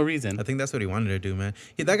penalty for no reason. I think that's what he wanted to do, man.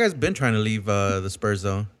 That guy's been trying to leave the Spurs,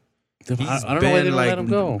 though. I don't know why they don't let him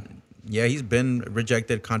go. Yeah, he's been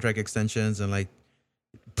rejected contract extensions and like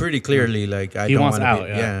pretty clearly, like I He don't wants want to out,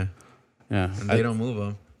 be. yeah. Yeah, Yeah, and they don't move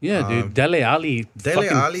him. Yeah, dude. Dele Alli. Dele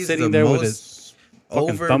fucking Alli's sitting the there with most his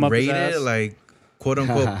fucking thumb up his overrated, ass. like quote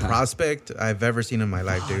unquote prospect I've ever seen in my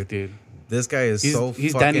life, dude. dude. This guy is He's- so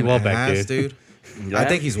he's fucking Danny Welbeck, ass, dude. dude. I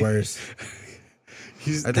think he's worse.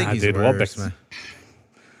 I think he's dude, worse, Welbeck's- man.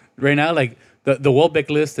 Right now, like the Welbeck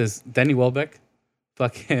list is Danny Welbeck,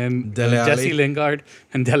 fucking Dele Alli. Jesse Lingard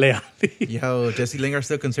and Dele Alli. Yo, Jesse Lingard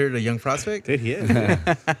still considered a young prospect? Dude, he is. Dude.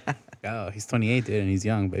 Oh, he's 28, dude, and he's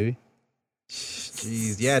young, baby.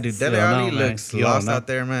 Jeez, yeah, dude. Dele don't Alli know, man. looks You don't lost know. out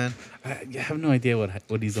there, man. I have no idea what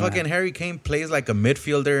he's doing. Fucking Harry Kane plays like a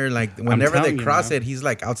midfielder. Like whenever telling they you, cross man. it, he's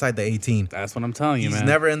like outside the 18. That's what I'm telling you, He's man.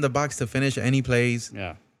 never in the box to finish any plays.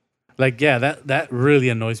 Yeah. Like, yeah, that really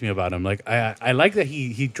annoys me about him. Like, I like that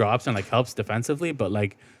he drops and like helps defensively, but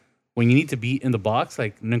like when you need to be in the box,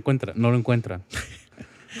 like no lo encuentra.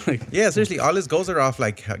 Like, Yeah, seriously, all his goals are off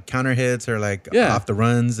like counter hits or like Yeah. off the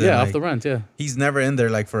runs. And, yeah, like, off the runs, yeah. He's never in there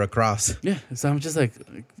like for a cross. Yeah. So I'm just like,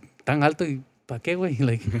 tan alto y pa qué, güey?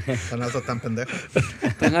 Like, Tan alto, tan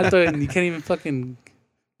pendejo. tan alto and you can't even fucking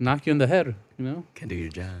knock you in the head, you know? Can do your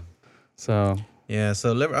job. So, Yeah,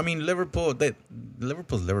 so Liverpool,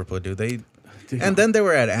 Liverpool's Liverpool, dude. dude, And then they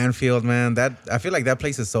were at Anfield, man. That I feel like that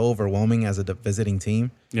place is so overwhelming as a visiting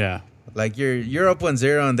team. yeah, Like you're up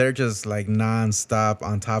 1-0 and they're just like nonstop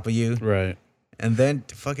on top of you. right. And then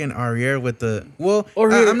fucking Aurier with the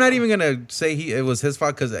I'm not even gonna say it was his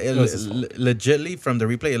fault because was his fault. legitly from the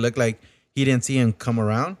replay it looked like he didn't see him come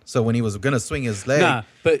around. So when he was gonna swing his leg, Nah,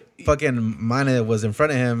 but fucking Mane was in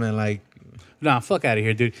front of him and like fuck out of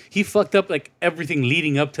here, dude. He fucked up like everything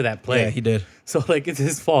leading up to that play. yeah, he did. So like it's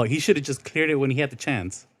his fault. He should have just cleared it when he had the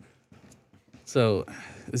chance. So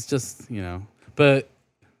it's just, but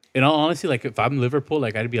in all honesty, like if I'm Liverpool,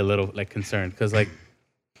 like I'd be a little like concerned because like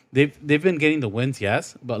they've been getting the wins,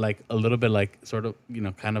 yes, but like a little bit like sort of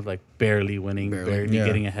kind of like barely winning, barely yeah.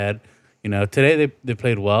 getting ahead. Today they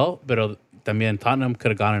played well, but también Tottenham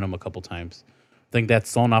could have gotten them a couple times. I think that's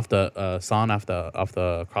Son off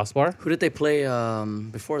the crossbar Who did they play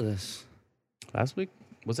before this? last week.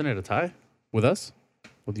 Wasn't it a tie with us?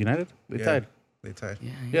 With United? They Yeah. tied. They tied.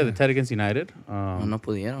 Yeah, they tied against United. No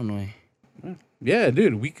pudieron, güey. Yeah,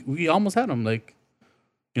 dude, we almost had them. Like,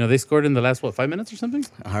 they scored in the last 5 minutes or something.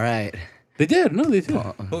 All right. They did. No, they did.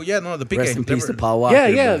 Oh yeah, no, the PK. Rest in peace to Liver- Paul Walker.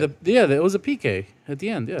 yeah, but it was a PK at the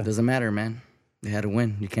end. Yeah, doesn't matter, man. They had to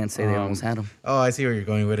win. You can't say they almost had him. Oh, I see where you're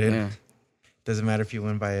going with it. Yeah. Doesn't matter if you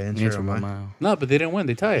win by an inch Inch or a from a mile. mile. no, but they didn't win.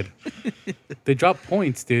 They tied. They dropped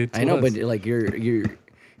points, dude. I know, but like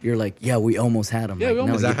you're like, yeah, we almost had him. Yeah, like, we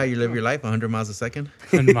almost- Is that how you live your life? 100 miles a second,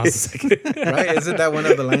 miles a second. right? Isn't that one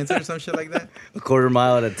of the lines or some shit like that? a quarter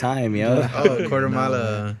mile at a time, yo. Oh, a quarter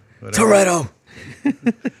mile. Whatever. Toretto.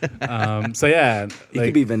 So yeah, He like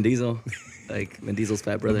could be Vin Diesel, like Vin Diesel's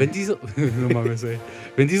fat brother. Vin Diesel. No mames, eh.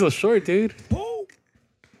 Vin Diesel's short, dude.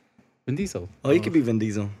 Vin Diesel. Oh, he could be Vin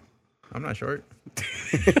Diesel. I'm not short.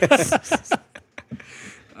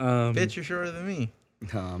 Bitch, you're shorter than me.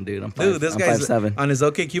 Dude, I'm Dude, this I'm guy's 5'7". on his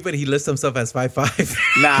OkCupid. He lists himself as 5'5".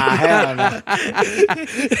 Nah, hell no.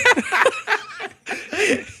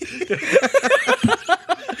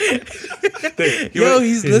 Yo,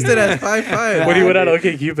 he's listed as 5'5". When he went out,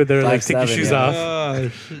 okay, Cupid, they were like, 5'7", take your shoes yeah. off. Oh,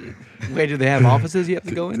 shit. Wait, do they have offices you have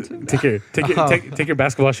to go into? Take your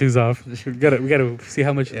basketball shoes off. We gotta see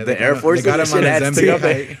how much. Yeah, The they Air got- Force They got him shit on his adds NBA to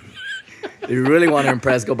it. height. If you really want to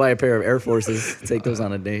impress, go buy a pair of Air Forces. Take those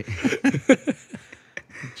on a date.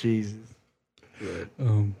 Jesus.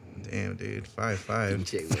 Damn, dude, 5'5".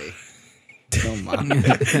 Pinche güey. No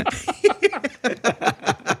mames.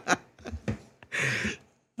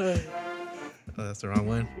 Oh, that's the wrong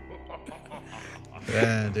one.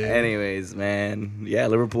 Yeah, dude. Anyways, man. Yeah,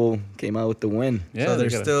 Liverpool came out with the win. Yeah, So they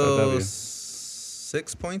there's got a still W.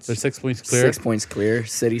 6 points. They're 6 points clear. 6 points clear.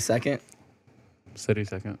 City second. City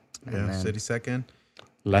second. Yeah, And then- City second.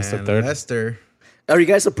 Leicester And third. Leicester. Are you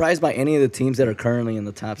guys surprised by any of the teams that are currently in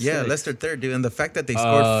the top Yeah, six? Leicester third, dude. And the fact that they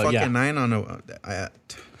scored fucking yeah. 9 on a.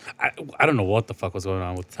 I don't know what the fuck was going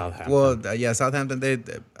on with Southampton. Well, yeah, Southampton.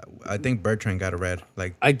 I think Bertrand got a red.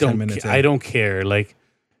 Like I 10 don't. minutes in. I don't care. Like,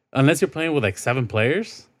 unless you're playing with like 7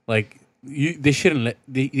 players, like they shouldn't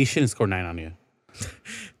they shouldn't score 9 on you.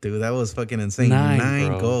 Dude, that was fucking insane. 9, 9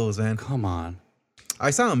 bro. goals, man. Come on. I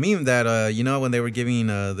saw a meme that when they were giving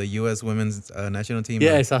the U.S. women's national team.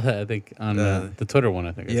 Yeah, I saw that. I think on the- the Twitter one.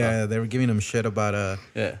 I think. I Yeah, they were giving them shit about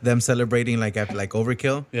Yeah. them celebrating like after like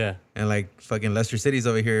overkill. saw. Yeah. And like fucking Leicester City's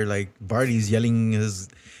over here, like Barty's yelling his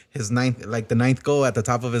ninth, like the 9th goal at the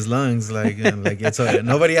top of his lungs, like and, like it's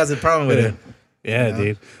nobody has a problem with it. Yeah,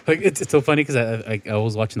 dude. Like it's so funny because I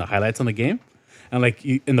was watching the highlights on the game, and like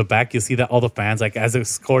in the back you see that all the fans, like as the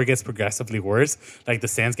score gets progressively worse, like the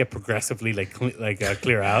stands get progressively like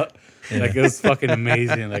clear out. Like it was fucking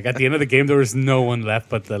amazing. Like at the end of the game there was no one left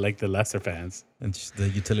but the Leicester fans. And just the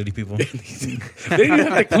utility people. They didn't even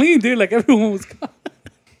have to clean, dude. Like everyone was gone.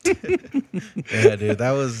 Yeah, dude,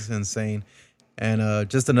 that was insane. And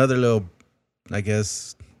just another little, I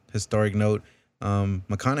guess, historic note.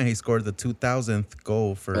 McConaughey scored the 2000th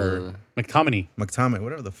goal for McTominay. McTominay,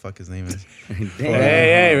 whatever the fuck his name is.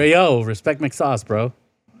 Hey, yo, respect McSauce, bro.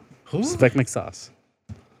 Who? Respect McSauce.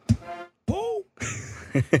 Who?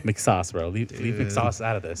 McSauce, bro. Leave McSauce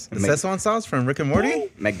out of this. The Szechuan sauce from Rick and Morty?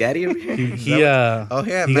 McDaddy over here. He Oh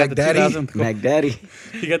yeah, he got the McDaddy. 2000th goal.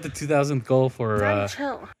 McDaddy. He got the 2000th goal for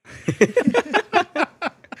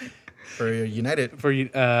For United. for in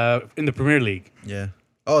the Premier League. Yeah.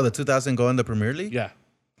 Oh, the 2000 goal in the Premier League? Yeah.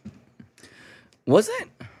 Was it?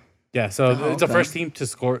 Yeah, so it's the okay. first team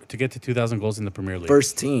to get to 2,000 goals in the Premier League.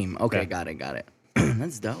 First team. Okay, Yeah. got it.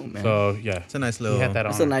 That's dope, man. So yeah, It's a nice he little had that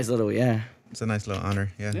That's honor. a nice little, yeah. It's a nice little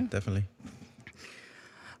honor. Yeah, Yeah. definitely.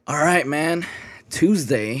 All right, man.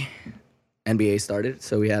 Tuesday, NBA started,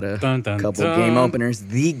 so we had a Dun, dun, couple dun. game openers.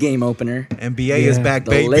 The game opener, NBA is Yeah. back,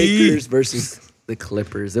 the baby. Lakers versus the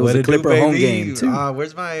Clippers. It was What a it do, Clipper home baby? game too.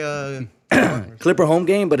 Where's my Clipper home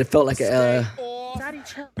game, but it felt like a. Daddy,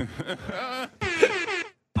 chill.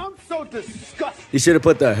 I'm so disgusted. You should have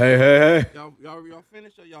put the hey. Y'all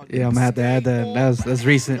finished or y'all? Yeah, I'm gonna have to add that. That's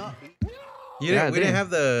recent. we Yeah, didn't damn. have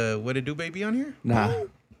the what it do baby on here? Nah.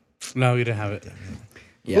 No, you didn't have it.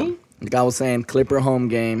 Yeah, like I was saying, Clipper home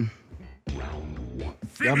game.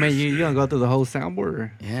 I mean, you gonna go through the whole soundboard?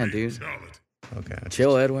 Or? Yeah, dude. Okay.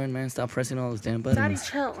 Chill, Edwin, man. Stop pressing all those damn Daddy, buttons.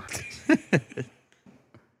 chill.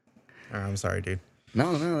 All right, I'm sorry, dude.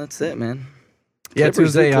 No, that's it, man. Yeah, Clippers,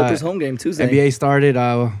 Tuesday. Clippers home game Tuesday. NBA started.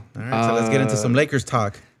 All right, so let's get into some Lakers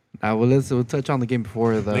talk. We'll touch on the game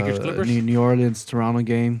before the Lakers, Clippers? New Orleans Toronto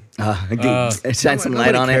game. Shine some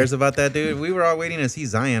light on cares it. about that, dude. We were all waiting to see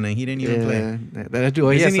Zion, and he didn't even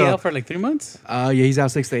play. Isn't he out for like 3 months? Yeah, he's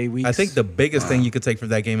out 6 to 8 weeks. I think the biggest thing you could take from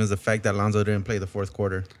that game is the fact that Lonzo didn't play the fourth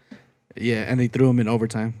quarter. Yeah, and they threw him in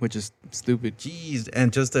overtime, which is stupid. Jeez,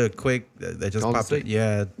 and just a quick that just Golden popped. State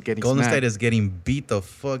Yeah, getting Golden smacked. State is getting beat the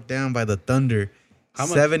fuck down by the Thunder. How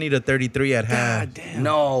much? 70-33 at half. God damn.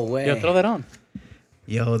 No way. Yeah, throw that on.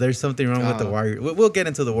 Yo, there's something wrong with the Warriors. We'll get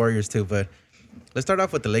into the Warriors too, but let's start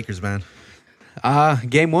off with the Lakers, man.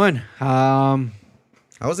 Game one. I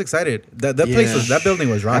was excited. That that building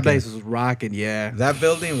was rocking. That place was rocking. Yeah. That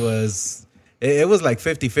building was. It was like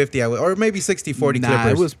 50-50, or maybe 60-40 Nah,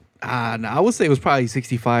 Clippers. it was. I would say it was probably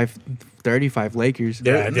 65-35 Lakers.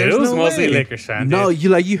 Yeah, dude, there's it was no mostly way. Lakers fan. No,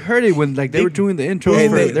 dude. you heard it when they were doing the intro. Hey,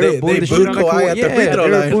 They were booing they the shit booed out of Kawhi Kawhi. at the Yeah, free throw they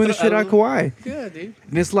were line. booing the shit out of Kawhi. Yeah, dude.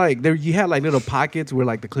 And it's like you had like little pockets where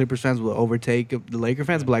like the Clippers fans will overtake the Laker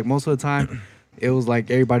fans, but like most of the time, it was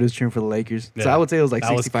like everybody was cheering for the Lakers. So Yeah. I would say it was like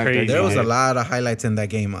That was 65. crazy. There was a Yeah. lot of highlights in that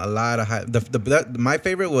game. A lot of my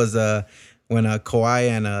favorite was when Kawhi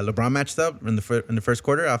and LeBron matched up in the first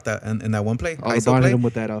quarter off that in that one play. Oh, ISO LeBron play, hit him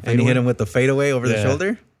with that and he hit him with the fadeaway over the Yeah.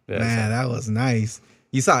 shoulder. Yeah, Man, so- that was nice.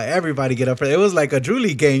 You saw everybody get up for it. It was like a Drew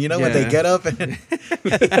League game, you know, when they Yeah. get up and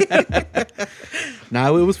Nah,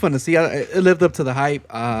 it was fun to see. It lived up to the hype.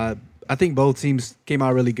 I think both teams came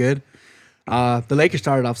out really good. The Lakers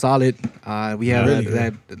started off solid. We had Really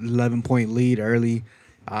that 11-point lead early.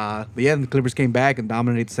 But yeah, the Clippers came back and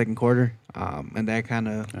dominated the second quarter. And that kind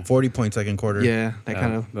of 40-point second quarter. that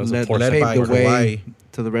kind of that was a led force paved by the way Kawhi.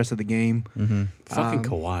 to the rest of the game. Fucking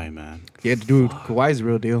Kawhi, man. Yeah, dude, Kawhi's the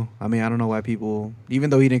real deal. I mean, I don't know why people, even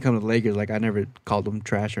though he didn't come to the Lakers, like I never called him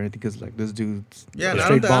trash or anything because like this dude's Yeah, a and I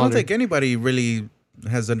straight don't baller. think anybody really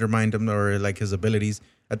has undermined him or like his abilities.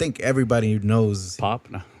 I think everybody knows. Pop?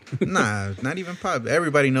 No. Nah, not even Pop.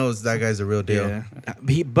 Everybody knows that guy's a real deal.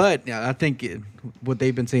 Yeah, but I think what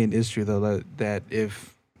they've been saying is true though. That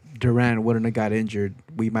if Durant wouldn't have got injured,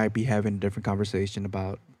 we might be having a different conversation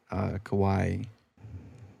about Kawhi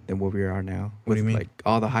than what we are now. What do you with, mean? Like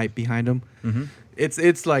all the hype behind him. Mhm.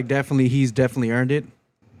 It's like he's definitely earned it.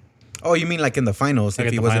 Oh, you mean like in the finals? Like If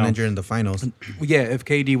at he the wasn't finals. injured in the finals, Yeah, if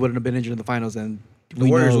KD wouldn't have been injured in the finals, then The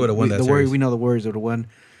Warriors would've won that series. We know the Warriors would have won.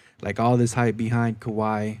 Like all this hype behind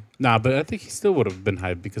Kawhi. Nah, but I think he still would have been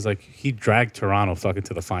hyped because like he dragged Toronto fucking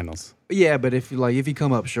to the finals. Yeah, but if you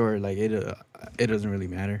come up short, like it doesn't really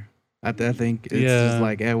matter. I think it's Yeah. just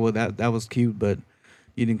like, well, that was cute, but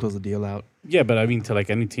you didn't close the deal out. Yeah, but I mean, to like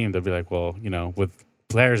any team, they'll be like, well, you know, with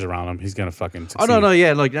players around him, he's gonna fucking succeed. Oh no,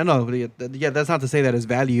 yeah, like no, yeah. That's not to say that his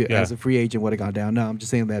value Yeah. as a free agent would have gone down. No, I'm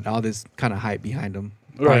just saying that all this kind of hype behind him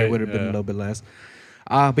probably Right, would have been a yeah. little bit less.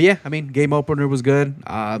 But yeah, I mean, game opener was good.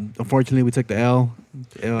 Unfortunately, we took the L.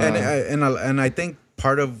 and I think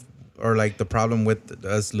part of or like the problem with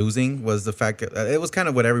us losing was the fact that it was kind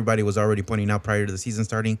of what everybody was already pointing out prior to the season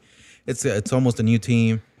starting. It's almost a new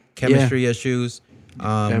team, chemistry issues. We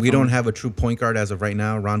Definitely. don't have a true point guard as of right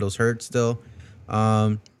now. Rondo's hurt still.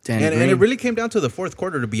 Danny And it Green. really came down to the fourth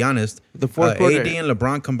quarter, to be honest. The fourth quarter- AD and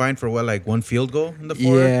LeBron combined for like one field goal in the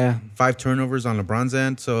fourth. Yeah. 5 turnovers on LeBron's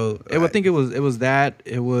end. So I think it was that.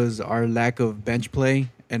 It was our lack of bench play,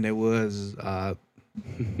 and it was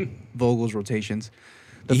Vogel's rotations.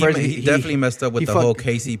 he definitely messed up with he the whole fucked-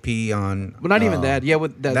 KCP on. Well, not even that. Yeah,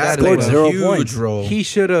 with that That as scored was well. a 0 huge points. role. He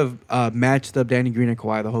should have matched up Danny Green and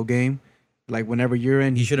Kawhi the whole game. Like whenever you're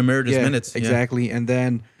in, He should have mirrored his minutes. Yeah. exactly. And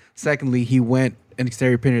then secondly, he went an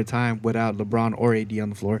extended period of time without LeBron or AD on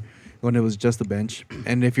the floor when it was just the bench.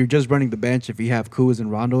 And if you're just running the bench, if you have Kuz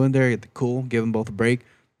and Rondo in there, cool, give them both a break.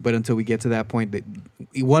 But until we get to that point,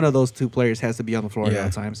 one of those two players has to be on the floor at Yeah. all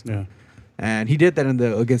times. Yeah. And he did that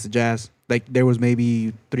against the Jazz. Like there was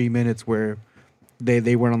maybe 3 minutes where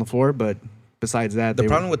they weren't on the floor, but besides that, The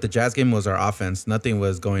problem with the Jazz game was our offense. Nothing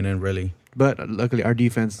was going in really. But luckily, our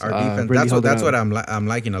defense. Our defense. Really held it that's up. what I'm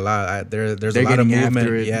liking a lot. There's They're a lot of getting movement.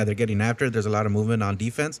 after it. Yeah, they're getting after it. There's a lot of movement on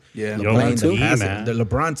defense. Yeah. Yo, LeBron The too, passing. man. The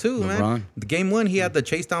LeBron too, man. LeBron. The game 1, he had the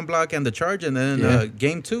chase down block and the charge, and then Yeah.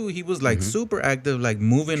 game 2, he was like super active, like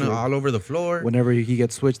moving True. all over the floor. Whenever he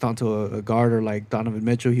gets switched onto a guard or like Donovan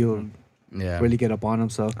Mitchell, he'll Yeah. really get up on him.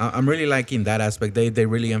 So I'm really liking that aspect. They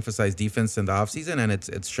really emphasize defense in the offseason, and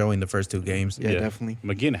it's showing the first 2 games. yeah, definitely.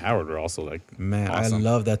 McGee and Howard were also like Man, awesome. I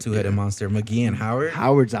love that 2-headed monster, McGee and Howard.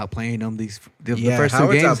 Howard's outplaying him. The Yeah, first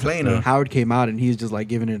Howard's 2 games, outplaying him. Howard came out and he's just like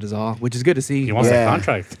giving it his all, which is good to see. He wants Yeah. that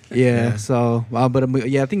contract. Yeah. So, but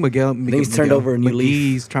I think Miguel. he's turned over a new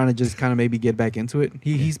leaf. McGee's trying to just kind of maybe get back into it.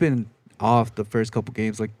 He's been off the first couple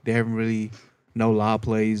games. Like they haven't really no lob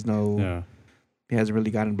plays. No, Yeah. he hasn't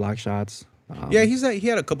really gotten block shots. Yeah, he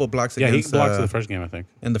had a couple blocks Yeah, he against blocked the first game, I think.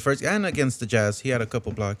 in the first and against the Jazz. He had a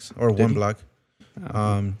couple blocks or one he? block.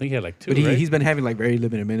 I think he had like 2, But right? he's been having like very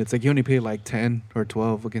limited minutes. Like he only played like 10 or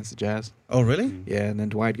 12 against the Jazz. Oh, really? Yeah, and then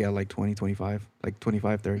Dwight got like 20, 25, like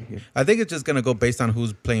 25, 30. Yeah. I think it's just gonna go based on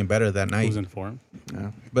who's playing better that night. Who's in form.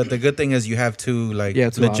 Yeah. But the good thing is you have 2 like Yeah,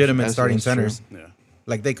 2 legitimate options. starting That's true. centers. Yeah.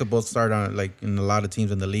 Like they could both start on like in a lot of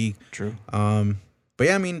teams in the league. True. But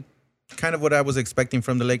yeah, I mean, kind of what I was expecting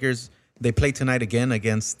from the Lakers. They play tonight again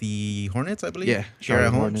against the Hornets, I believe. Yeah, here Charlotte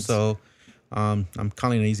at home. Hornets. So I'm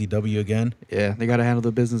calling an easy W again. Yeah, they got to handle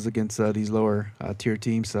the business against these lower tier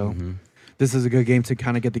teams. So Mm-hmm. this is a good game to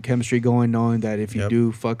kind of get the chemistry going, knowing that if you Yep.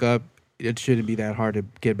 do fuck up, it shouldn't be that hard to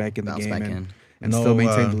get back in the Bounce game back and, in. and No, still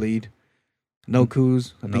maintain the lead. No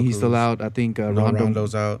Kuz. I no think he's still Kuz. out. I think No,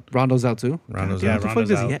 Rondo's Rondo's out too. Rondo's God damn, out. what the fuck Rondo's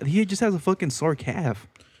does out. he just has a fucking sore calf.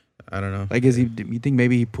 I don't know. Like, you think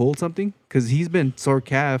maybe he pulled something? Because he's been sore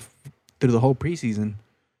calf through the whole preseason.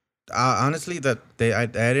 Honestly, I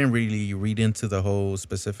didn't really read into the whole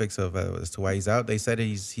specifics of as to why he's out. They said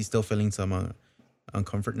he's still feeling some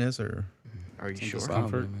uncomfortness, or Are you sure?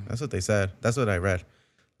 Comfort. that's what they said. That's what I read.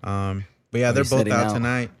 But yeah, Are they're you both sitting out out?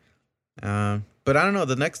 tonight. But I don't know.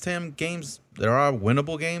 The next 10 games, there are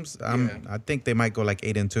winnable games. I think they might go like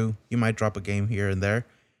 8-2. You might drop a game here and there.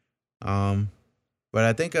 But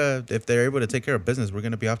I think if they're able to take care of business, we're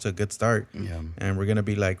gonna be off to a good start, Yeah. and we're gonna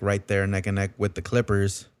be like right there neck and neck with the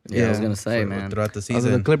Clippers Yeah, I was Yeah. gonna say, for- man. throughout the Other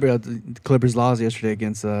season. than the Clippers lost yesterday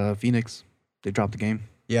against Phoenix. They dropped the game.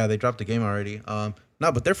 Yeah, they dropped the game already.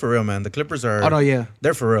 No, but they're for real, man. The Clippers are. Oh no, yeah,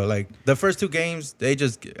 They're for real. Like the first 2 games, they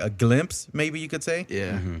just a glimpse, maybe you could say.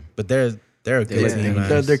 yeah. But they're a good Yeah, team,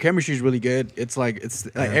 man. Their chemistry is really good. It's like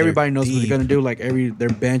they're everybody knows what deep. they're gonna do. Like their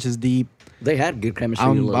bench is deep. They had good chemistry.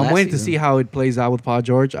 I'm last waiting to season. see how it plays out with Paul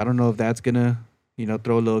George. I don't know if that's gonna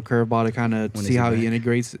throw a little curveball to kind of When see is he how he back?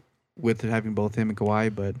 integrates with having both him and Kawhi.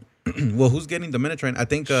 But Well, who's getting the minutes right? I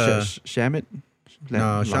think. Shamit.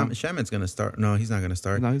 No, Shaman's gonna start. No, he's not gonna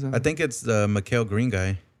start. No, he's not. I think it's the Mikhail Green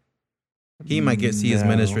guy. He might see his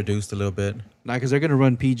minutes No. reduced a little bit. Nah, because they're gonna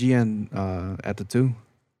run PG and at the 2.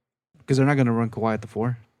 Because they're not gonna run Kawhi at the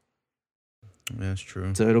 4. Yeah, that's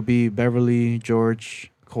true. So it'll be Beverly,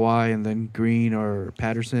 George, Kawhi, and then Green or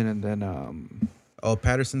Patterson, and then Oh,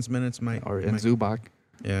 Patterson's minutes might. and Zubac.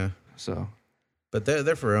 Yeah, So but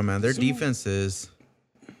they're for real, man. Their defense is,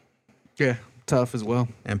 yeah, tough as well.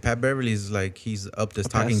 and Pat Beverly's like he's up this A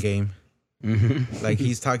talking pest. game. Mhm. Like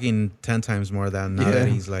he's talking 10 times more than now Yeah. that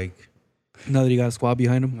he's like. Now that he got a squad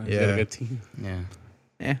behind him, He's got Yeah. a good team.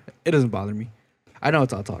 Yeah. it doesn't bother me. I know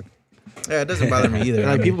it's all talk. Yeah, it doesn't bother me either.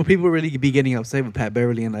 I Like mean, people really be getting upset with Pat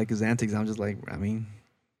Beverly and like his antics. I'm just like, I mean,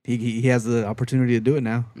 he has the opportunity to do it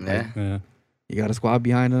now. Yeah. Yeah. You got a squad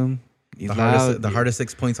behind him. He's the loud. hardest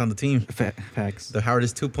 6 points on the team. Facts. The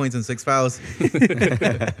hardest 2 points and 6 fouls.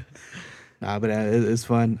 Nah, but it's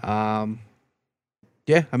fun.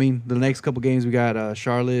 Yeah, I mean, the next couple games we got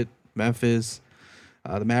Charlotte, Memphis,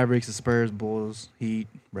 the Mavericks, the Spurs, Bulls, Heat,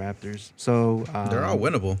 Raptors. So They're all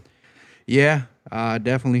winnable. yeah,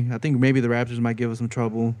 Definitely. I think maybe the Raptors might give us some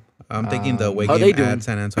trouble. I'm thinking the away How they game doing? at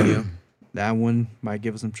San Antonio. That one might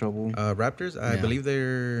give us some trouble. Raptors, I Yeah. believe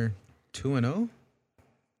they're 2-0.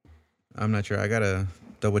 I'm not sure. I gotta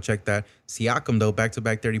double check that. Siakam though,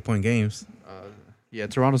 back-to-back 30-point games, Yeah,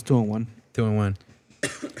 Toronto's 2-1. 2-1.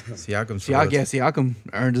 Siakam's Siakam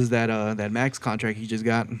earned us that max contract he just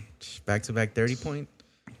got. back-to-back 30-point.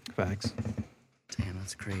 Facts. Damn,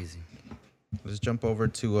 that's crazy. Let's jump over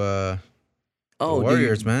to Oh, The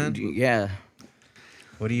Warriors, man. Yeah,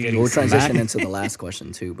 what do you? Getting we'll transition smacked. into the last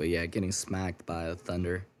question too. But yeah, getting smacked by the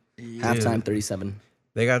Thunder. Halftime 37-70.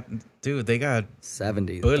 They got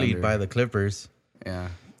the bullied Thunder. by the Clippers. Yeah.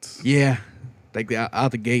 Yeah. Like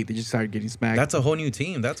out the gate, they just started getting smacked. That's a whole new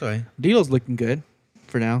team. That's why. D'Lo's looking good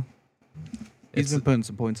for now. He's It's- been putting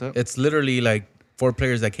some points up. It's literally like 4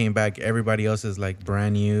 players that came back. Everybody else is like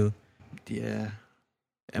brand new. Yeah.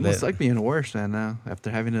 It must like being worse than now after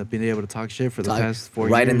having been able to talk shit for the past 4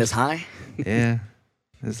 years. Right in this high. Yeah.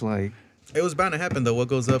 It's like, It was bound to happen though. What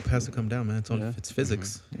goes up has to come down, man. It's only Yeah. it's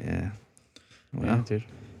physics. yeah. Well, Yeah, dude.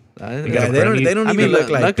 I- got Yeah, a they brand don't I even mean, look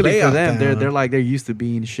like luckily for playoff them, bound. they're like they're used to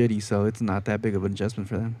being shitty, so it's not that big of an adjustment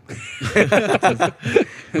for them.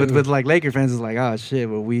 With like Laker fans, it's like, oh shit.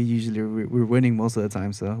 Well, we're winning most of the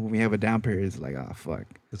time, so when we have a down period, it's like, oh fuck.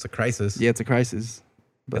 It's a crisis. Yeah, it's a crisis.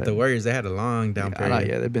 But the Warriors, they had a long down period.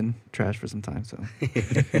 yeah, they've been trash for some time. So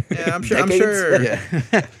Yeah, I'm sure. I'm Decades. sure. yeah,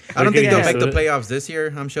 I don't think getting they'll used make to the it. playoffs this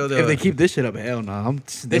year. I'm sure they'll. if they keep this shit up, hell no.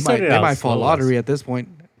 They started out might fall slow, lottery at this point.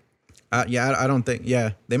 Yeah, I don't think.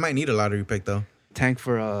 Yeah, they might need a lottery pick though. Tank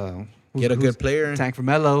for Get a good player. Tank for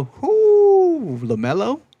Melo. Ooh,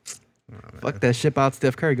 LaMelo. Fuck that. Ship out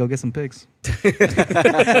Steph Curry. Go get some picks.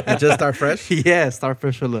 Just start fresh. Yeah, start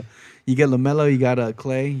fresh for you get LaMelo. You got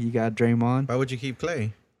Clay. You got Draymond. Why would you keep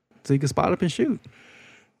Clay? So you can spot up and shoot.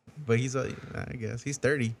 But I guess he's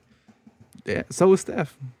 30. Yeah. So is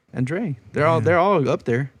Steph and Dre. They're all up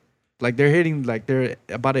there. Like they're hitting. Like they're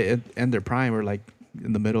about to end their prime or like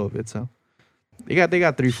in the middle of it. So they got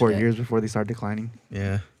 3-4 Shit. years before they start declining.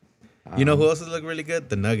 Yeah. You know who else look really good?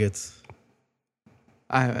 The Nuggets.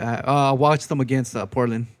 I watched them against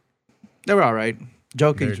Portland. They were all right.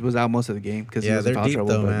 Jokic They're- was out most of the game because he Yeah, was in they're foul deep trouble.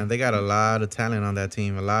 though, but- man. They got a lot of talent on that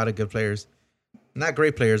team. A lot of good players. Not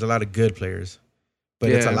great players, a lot of good players. But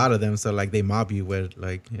it's a Yeah. lot of them, so like they mob you with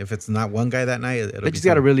like if it's not one guy that night, it'll They be just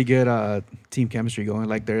got a some- really good team chemistry going.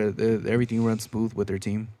 Like they're everything runs smooth with their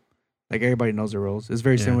team. Like everybody knows their roles. It's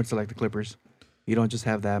very Yeah. similar to like the Clippers. You don't just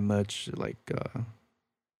have that much like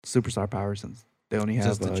superstar power since they only have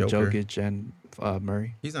Just the Joker. Jokic and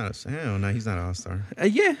Murray. He's not he's not an all-star.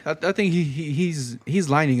 Yeah, I think he's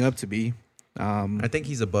lining up to be. I think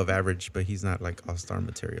he's above average, but he's not like all-star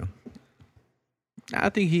material. I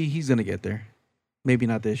think he's gonna get there. Maybe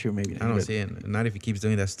not this year. Maybe not. I don't but- see it. Not if he keeps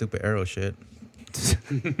doing that stupid arrow shit.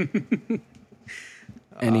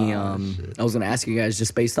 Any I was gonna ask you guys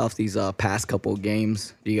just based off these past couple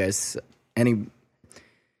games. Do you guys any?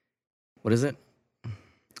 What is it?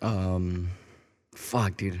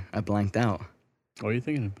 Fuck, dude, I blanked out. What are you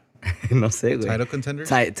thinking? No segue. Title contenders?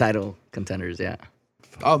 Title contenders, yeah.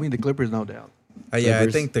 Oh, I mean the Clippers, no doubt. Yeah, I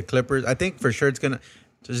Clippers. think the Clippers. I think for sure it's gonna.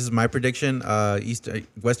 This is my prediction.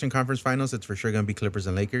 Western Conference Finals. It's for sure gonna be Clippers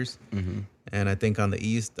and Lakers. Mm-hmm. And I think on the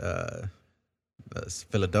East,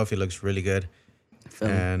 Philadelphia looks really good.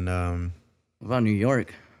 And What about New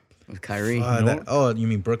York with Kyrie? you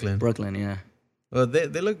mean Brooklyn? Brooklyn, yeah. Well, they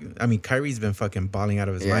look. I mean, Kyrie's been fucking balling out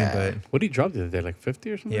of his mind, Yeah. but What did he drop the other day? Like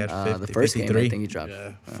 50 or something? he had 50, The first 53. game, I think he dropped.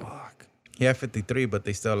 Yeah. Fuck. He had 53, but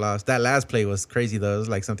they still lost. That last play was crazy though. It was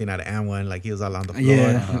like something out of M1. Like he was all on the floor.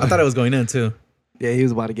 Yeah. I thought it was going in too. Yeah, he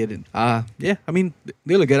was about to get it. Yeah, I mean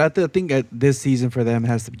they look good. I think that this season for them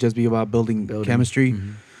has to just be about building chemistry.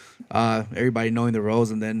 Mhm. Everybody knowing the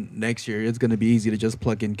roles, and then next year it's gonna be easy to just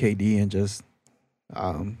plug in KD and just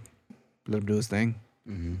let him do his thing.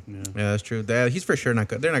 Mhm. Yeah. Yeah, that's true. He's for sure not.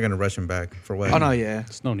 They're not going to rush him back for what? Oh no, yeah.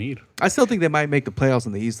 There's no need. I still think they might make the playoffs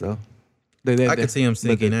in the East though. I could see him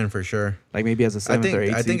sneaking in for sure. like maybe as a I seventh or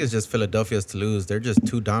eighth. think seed. it's just Philadelphia's to lose. They're just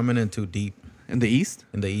too dominant, too deep in the East.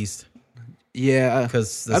 in the East. Yeah,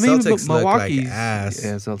 Because the I mean, Celtics look like Milwaukee's ass.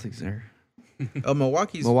 Yeah, Celtics are. Oh,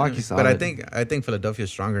 Milwaukee's Milwaukee's but I solid. think Philadelphia's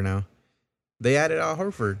stronger now. They added Al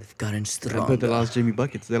Horford. They've gotten strong. But they lost Jimmy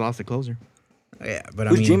buckets. They lost the closer. Yeah, but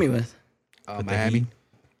Who's I mean, Jimmy with? With the Miami. Heat.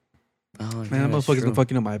 Oh, Man, yeah, that that's motherfucker's true. been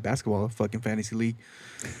fucking up my basketball fucking fantasy league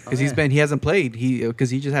because yeah. he hasn't played. Because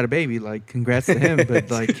he just had a baby. Like, congrats to him.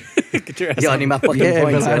 But like, Get your ass Yo, I on. need my fucking yeah,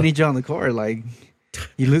 points. but I yo. need you on the court. Like,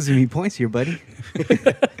 you losing me points here, buddy.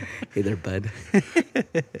 Hey there, bud.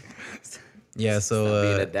 Yeah, so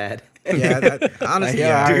Being a dad. yeah, honestly,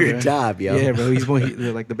 Yeah, Do I- your job, yo. Yeah, bro. He's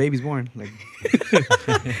born. Like the baby's born. Like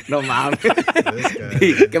No, mom. This guy.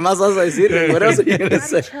 ¿Qué más vas a decir? What else are you going to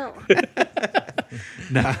say?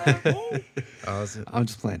 nah. Awesome. I'm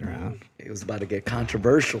just playing around. It was about to get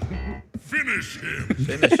controversial. Finish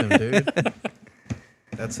him, dude.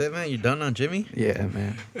 That's it, man. You done on Jimmy? Yeah,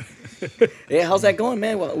 man. Yeah, how's that going,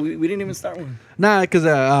 man? Well, we didn't even start one. Nah, because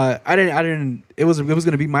I didn't. It was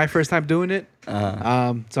gonna be my first time doing it.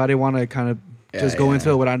 Uh-huh. So I didn't want to kind of just Yeah, go yeah. into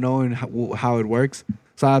it without knowing how it works.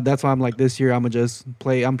 So that's why I'm like this year I'm gonna just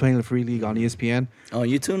play. I'm playing the free league on ESPN. Oh,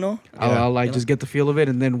 you too, no? I'll like Yeah. just get the feel of it,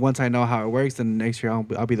 and then once I know how it works, then next year I'll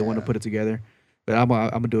be the one to Yeah. put it together. But I'm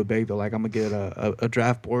gonna do it big though. Like I'm gonna get a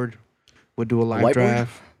draft board. We'll do a live whiteboard?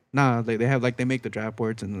 draft. Nah, they have like they make the draft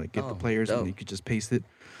boards and like get the Oh, players dope. and you could just paste it.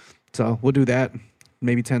 So we'll do that.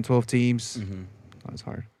 Maybe 10, 12 teams. Mm-hmm. That's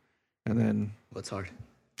hard. And then What's hard?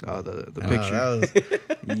 the Oh, picture.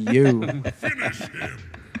 that was, You.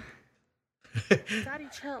 Daddy,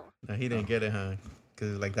 chill. no, he didn't get it, huh?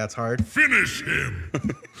 Because like that's hard.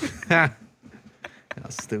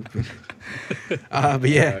 That's stupid. But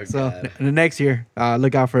yeah, Oh, so God. in the next year,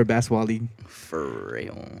 look out for a basketball league For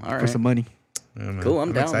real. All for right. some money. Yeah, man. Cool,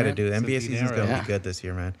 I'm down, excited, man. dude. Some NBA season's gonna Yeah. be good this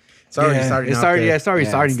year, man. It's already Yeah, starting. It's off already, good. yeah, it's already Yeah,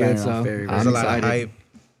 starting it's good. starting off So very, very There's I'm a lot of excited. hype.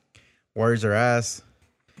 Warriors are ass.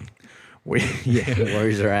 Yeah.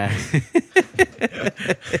 Warriors are ass.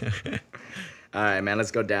 All right, man.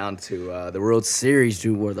 Let's go down to the World Series,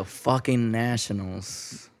 dude. Where the fucking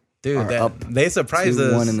Nationals Dude, are up they surprised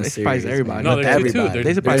 2-1 us. in the They series. surprised everybody. No, man. they're 2-2. Everybody.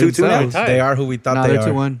 They surprised 2-2 now? themselves. Tied. They are who we thought No, they they're are.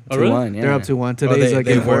 2-1. Oh, really? 2-1, yeah. They're up 2-1. Oh, Today's they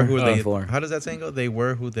game were 4. who they. Four. How does that saying go? They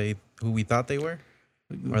were who we thought they were.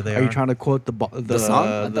 Or they Are you trying to quote the song?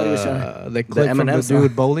 I thought he was trying the clip from Eminem the song.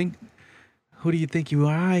 dude bowling? Who do you think you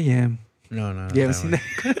are? I am. No, no. You haven't seen that?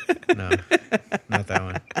 No, not that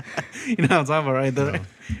one. You know what I'm talking about, right? No.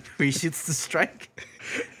 Where he shoots the strike,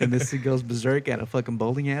 and this thing goes berserk at a fucking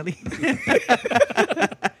bowling alley.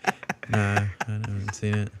 Nah, I haven't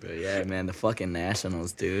seen it. But yeah, man, the fucking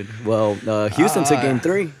Nationals, dude. Well, Houston took game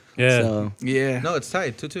 3. Yeah. So, Yeah. No, it's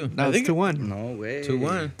tied 2-2. No, I it's think- 2-1. no way.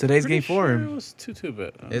 2-1. Today's Pretty game 4. sure it was 2-2,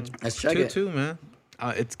 but It's Let's check it. 2-2, man.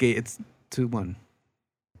 It's 2-1.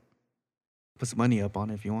 Put some money up on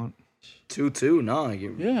it if you want. 2-2. No,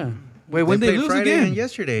 you. yeah. Wait, when they played lose Friday again? and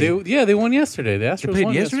yesterday. They won yesterday. The Astros played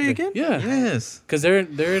won yesterday again? Yeah. yes. Because they're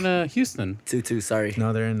in Houston. 2-2. Sorry.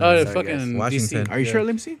 No, they're in. Oh, Sorry, fucking Washington. DC. Are you sure?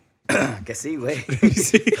 Let me see. Que sí, güey.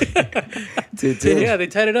 2-2. Yeah, they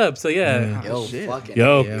tied it up. So yeah. Yo, shit. fucking.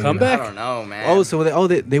 Yo, Yeah, come I back. don't know, man. Oh, so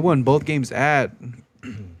they won both games at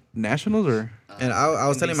Nationals, or And I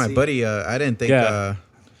was telling my NBC. buddy, I didn't think. Yeah.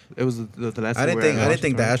 it was the last. I didn't were think. at I didn't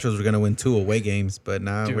think the Washington, Astros were gonna win 2 away games, but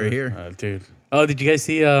now we're here. Dude. Oh, did you guys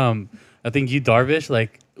see? I think you Darvish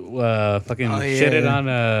fucking Oh, yeah. shitted on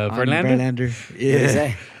right? Verlander. Verlander. What did he Yeah.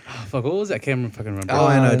 say? Oh, fuck, what was that? I can't fucking remember. Oh,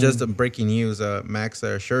 and Um, just breaking news: Max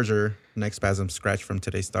Scherzer neck spasm scratched from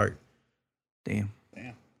today's start. Damn.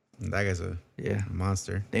 That guy's a Yeah.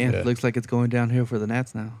 monster. Damn. Yeah. Looks like it's going downhill for the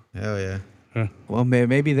Nats now. Hell yeah. Well,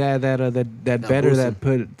 maybe that better boosts that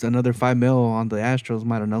put another $5 million on the Astros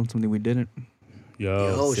might have known something we didn't.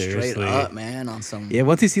 Yo, seriously. straight up, man, on some. Yeah,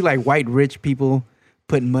 once you see like white rich people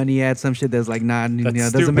putting money at some shit that's like That's doesn't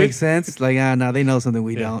stupid. make sense. Like they know something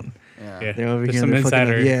we Yeah. don't. Yeah. Yeah. They're over There's here. some they're fucking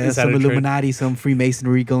insider, some insider trade. Illuminati, some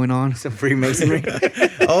Freemasonry going on. Some Freemasonry.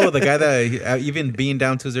 Oh, the guy that even being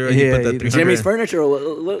down 2-0, he Yeah, put the he- 300. Jimmy's Furniture.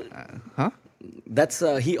 What? Huh? That's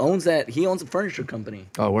he owns that. He owns a furniture company.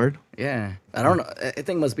 Oh, word. Yeah, I don't know. I think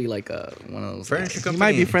it must be like one of those Furniture guys. company. He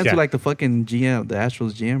might be friends Yeah. with like the fucking GM, the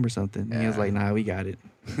Astros GM or something. And he was Yeah. like, "Nah, we got it.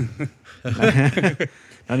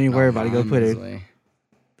 Don't even worry about it. Go put it.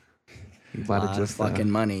 You bought Lot it just of fucking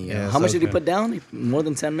money. yeah, How much so did he good. put down? More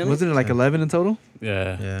than 10 million. Wasn't it like 11 in total?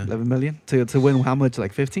 Yeah. Yeah. 11 million to win how much?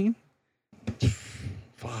 Like 15?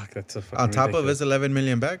 Fuck, that's a fucking On top of ridiculous. his 11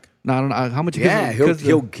 million back. No, I don't know how much. Yeah, because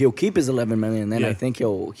he'll keep his 11 million. Then Yeah. I think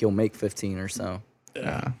he'll make 15 or so. Damn,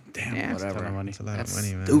 Yeah, that's a ton whatever. of money. It's a lot That's of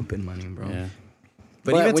money, man. stupid money, bro. Yeah.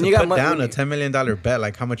 But, But even when to you got put money- down when a you- $10 million bet,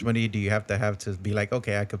 like how much money do you have to be like,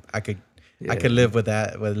 okay, I could Yeah. live with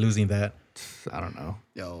that, with losing that. I don't know.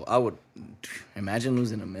 Yo, I would imagine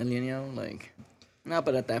losing $1 million, yo. Like, no,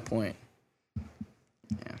 but at that point,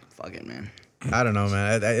 yeah, fuck it, man. I don't know,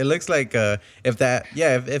 man. It looks like if the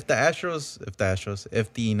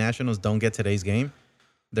Nationals don't get today's game,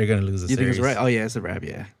 they're gonna lose the You think series. it's right? Oh yeah, it's a wrap.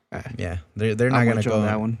 Yeah. Yeah, they're not I'm gonna with you go on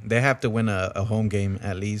that one. They have to win a home game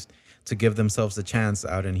at least to give themselves a chance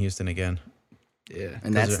out in Houston again. Yeah.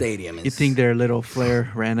 And that Those are- stadium is. You think their little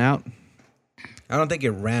flair ran out? I don't think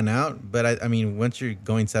it ran out, but I mean, once you're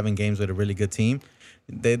going 7 games with a really good team,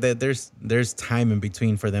 there's time in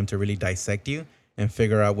between for them to really dissect you and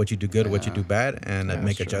figure out what you do good, what you do bad, and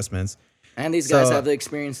make adjustments. And these guys So- have the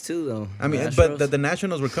experience too, though. I mean, The but Astros. the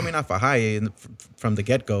Nationals were coming off a high from the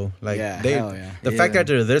get go. Like Yeah, they, hell yeah. the fact that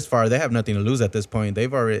they're this far, they have nothing to lose at this point. They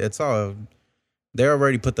already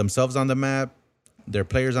put themselves on the map, their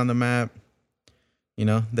players on the map. You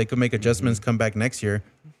know, they could make adjustments, come back next year.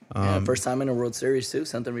 Yeah, first time in a World Series too,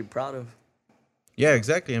 something to be proud of. Yeah,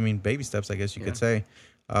 exactly. I mean, baby steps, I guess you could say.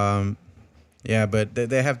 Yeah, but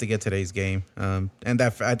they have to get today's game. And I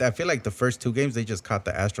feel like the first two games, they just caught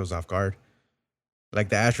the Astros off guard. Like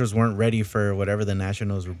the Astros weren't ready for whatever the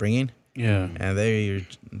Nationals were bringing. Yeah. And they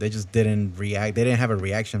just didn't react. They didn't have a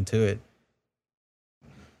reaction to it.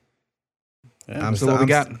 Yeah, So what we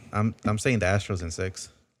got? I'm saying the Astros in 6.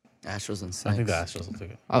 Astros and 6. I think the Astros will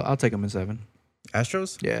take it. I'll take them in 7.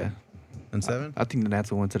 Astros Yeah. in 7? I think the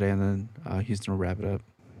Nats will win today, and then Houston will wrap it up.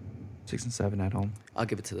 6 and 7 at home. I'll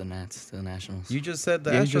give it to the Nats, to the Nationals. You just said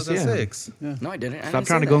the Yeah, you Astros just- in yeah. 6. No, I didn't. I Stop didn't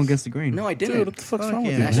trying say to go that. against the green. No, I Dude, didn't. what the fuck's Fuck wrong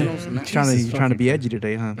with yeah. you? Nationals. man? Not- Trying to be edgy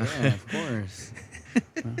today, huh? Yeah, of course.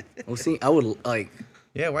 We'll see. I would like.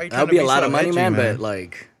 Yeah, why are you trying That would to be a lot so of money, edgy, man. But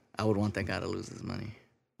like, I would want that guy to lose his money.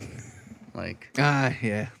 Like,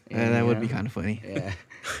 Yeah. That would be Yeah. kind of funny. yeah,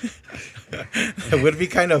 It would be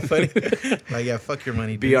kind of funny. Like, yeah, fuck your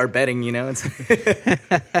money, dude. BR betting, you know. It's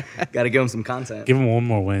got to give him some content. Give him one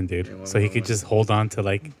more win, dude, one so he more could win. just hold on to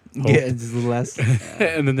like hope. Yeah, just less.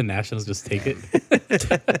 and then the Nationals just take it.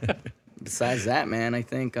 Besides that, man, I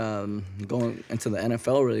think going into the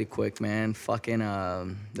NFL really quick, man. Fucking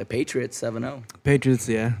the Patriots 7-0. Patriots,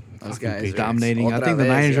 yeah. Those guys are Dominating. I think the otra vez,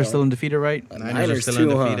 Niners are yo. still undefeated, right? The Niners are Niners still too,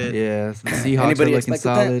 huh? undefeated. Yeah. The Seahawks Anybody are looking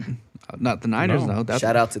expected that? solid. Not the Niners, No. no. That's,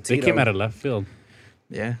 Shout out to They Tito. came out of left field.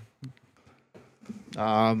 Yeah.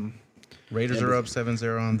 Raiders are up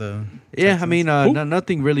 7-0 on the. Yeah, I mean,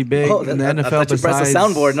 nothing really big Oh, in the I NFL thought you pressed besides the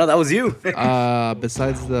soundboard. No, that was you.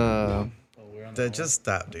 besides the Just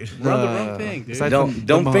stop, dude. We're on the wrong thing, dude. besides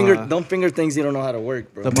Don't the finger things you don't know how to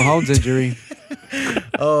work, bro. the Mahomes injury.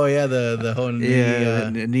 Oh yeah, the whole knee. Yeah,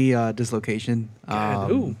 knee dislocation.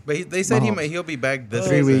 Ooh. But they said Mahomes. he'll be back this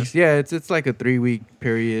 3 season. weeks. Yeah, it's like a 3-week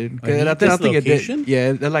period. A knee And I think it did. dislocation? Yeah,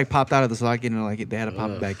 it like popped out of the socket and like they had to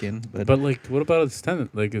pop it back in. But But like, what about his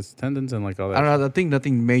his tendons and like all that? I don't know. I think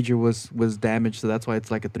nothing major was damaged, so that's why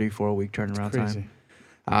it's like a 3-4 week turnaround Crazy.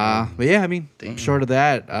 time. But yeah, I mean, Damn. short of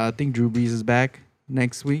that, I think Drew Brees is back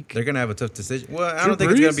next week. They're gonna have a tough decision. Well, I Drew don't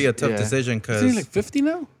think it's gonna Brees? be a tough Yeah. decision Is because he like 50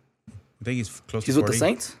 now? I think he's close He's to with 40. the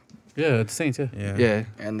Saints, Yeah, the Saints. Yeah. Yeah. Yeah,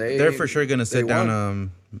 and they They're for sure gonna sit they down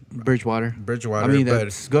won. Bridgewater. Bridgewater. I mean, but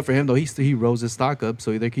that's good for him though. He rose his stock up,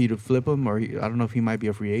 so either he either flip him or I don't know if he might be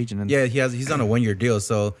a free agent. And yeah, he's on a 1-year deal,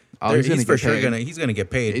 so Oh, he's he's, gonna for get sure paid. gonna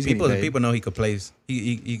get paid. He's getting paid. People know he could play.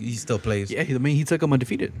 He still plays. yeah, I mean, he took him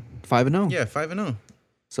undefeated, 5-0. Yeah, 5-0.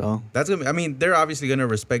 So That's gonna. I mean, they're obviously gonna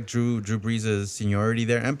respect Drew Brees' seniority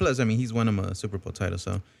there, and plus, I mean, he's won him a Super Bowl title,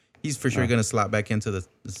 so he's for sure gonna slot back into the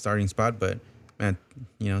starting spot. But man,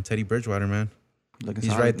 Teddy Bridgewater, man, looking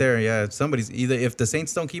he's solid. right there. Yeah, somebody's either if the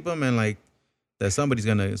Saints don't keep him, and like that somebody's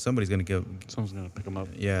gonna give. Someone's gonna pick him up.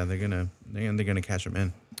 Yeah, they're gonna catch him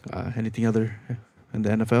in. Anything other in the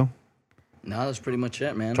NFL? No, that's pretty much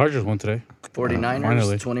it, man. Chargers won today. 49ers,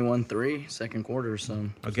 Finally. 21-3, second quarter. So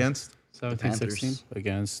Against 17-16 Panthers.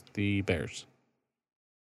 against the Bears.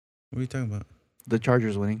 what are you talking about? The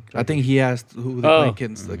Chargers winning. I think he asked who they Oh. play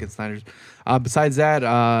against Niners. Besides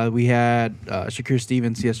that, we had Shakur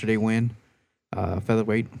Stevens yesterday win,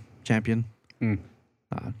 featherweight champion. Hmm.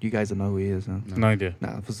 You guys don't know who he is, huh? No idea.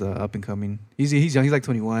 Nah, it was up and coming. He's young. He's like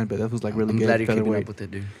 21, but that was like really I'm good glad you're keeping featherweight. up with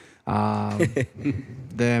it, dude.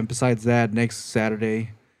 Then besides that, next Saturday,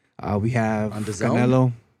 we have On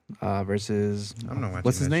DAZN? Canelo versus I'm not watching.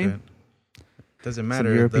 what's his that name? shit. Doesn't matter.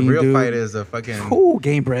 The European real dude. fight is a fucking. Oh,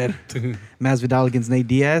 game bread. Masvidal against Nate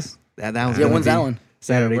Diaz. That one's Yeah, gonna when's be that one? Yeah,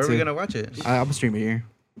 Saturday where are we too. gonna watch it? I'm gonna stream it here.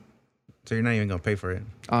 So you're not even gonna pay for it.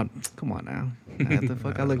 Oh, come on now. What the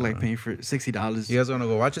fuck? I look like paying for $60. You guys want to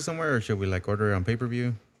go watch it somewhere, or should we like order it on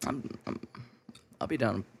pay-per-view? I'll be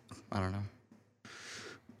down. I don't know.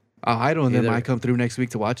 Idle and then Either- might come through next week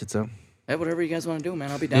to watch it. So Hey, whatever you guys want to do, man.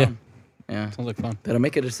 I'll be down. Yeah. Sounds like fun. Better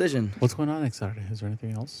make a decision. What's going on next Saturday? Is there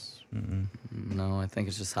anything else? No, I think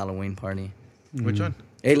it's just Halloween party. Which one?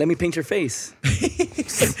 Hey, let me paint your face.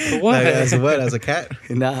 What? As a what? As a cat?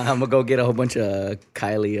 Nah, I'm gonna go get a whole bunch of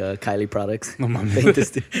Kylie products. No, mami. Paint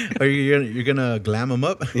this dude. Are you're gonna glam them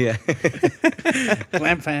up? Yeah.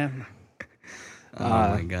 Glam fam. Oh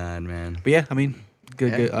my god, man. but yeah, I mean,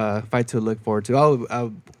 good Yeah. fight to look forward to.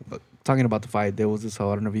 Oh, talking about the fight, there was this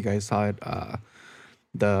whole, I don't know if you guys saw it.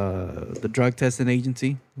 The drug testing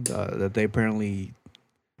agency that they apparently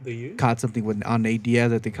caught something with on Nate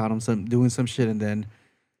Diaz, that they caught him doing some shit, and then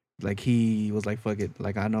like he was like, "Fuck it,"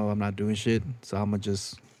 like I know I'm not doing shit, so I'm gonna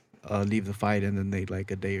just leave the fight. And then they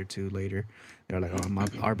like a day or two later, they're like, "Oh,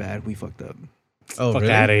 our bad, we fucked up." Oh, Fuck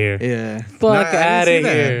really? out of here. Yeah, Fuck I out didn't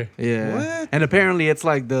of see that. here. yeah. What? And apparently, it's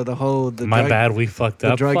like the My drug, bad, we fucked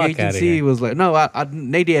The up. drug Fuck out of agency here. was like, no,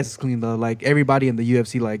 Nate Diaz is clean though. Like everybody in the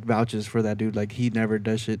UFC like vouches for that dude. Like he never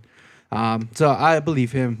does shit. So I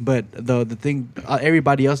believe him. But the thing,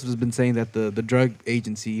 everybody else has been saying that the drug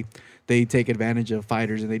agency, they take advantage of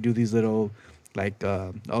fighters and they do these little like,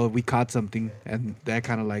 oh, we caught something, and that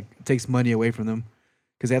kind of like takes money away from them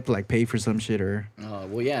because they have to like pay for some shit or.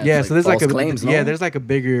 Well, yeah. Yeah, it's so there's like false a claims, yeah, no? there's like a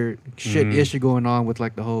bigger shit Mhm. issue going on with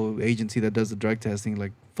like the whole agency that does the drug testing,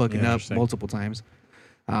 like fucking Yeah, up interesting. multiple times.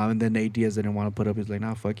 And then Nate Diaz didn't want to put up. He's like,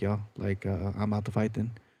 nah, fuck y'all. Like, I'm out to fight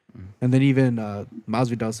then. And then even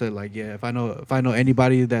Masvidal said like, yeah, if I know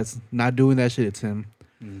anybody that's not doing that shit, it's him.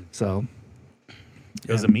 Mm. So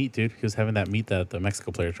It was a meat, dude. He was having that meat that the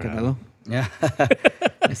Mexico player tried. Canelo, Yeah.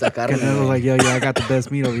 It's like, I don't Canelo know. was like, yo, I got the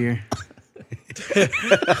best meat over here.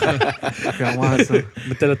 If I want some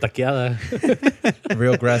Mete la taqueada.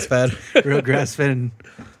 Real grass fed. real grass fed,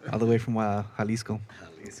 all the way from Jalisco.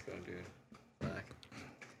 Jalisco, dude. Fuck.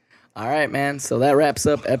 All right, man. So that wraps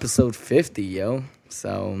up episode 50, yo.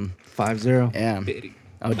 So 5-0. yeah,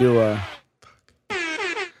 I'll do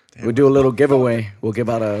we'll do a little giveaway. We'll give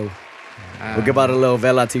out a little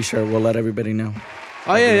Vela t-shirt. We'll let everybody know.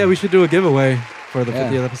 Oh yeah, we should do a giveaway for the Yeah.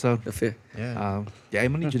 50th episode. The fifth. Yeah. Yeah,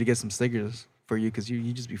 I'm gonna need you to get some stickers for you because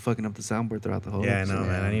you just be fucking up the soundboard throughout the whole. Yeah, I episode. know,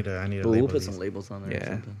 man. I need to We'll label put these. some labels on there.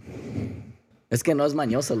 Yeah. Or something. Es que no es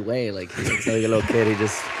mañoso el güey. Like he's like a little kid. He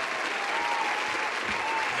just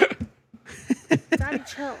Daddy,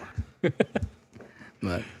 chill.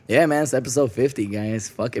 But yeah, man, it's episode 50, guys.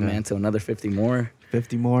 Fuck it, man. To another 50 more.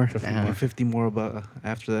 50 more. 50 more about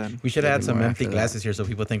after that. We should add Maybe some more empty after that. glasses here so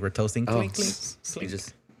people think we're toasting. Oh, Clink, clink, you clink.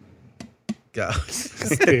 just Go.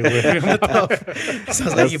 Stay away.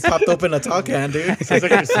 Sounds like you popped open a tall can, dude. Sounds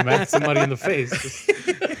like you smacked somebody in the face.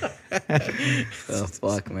 oh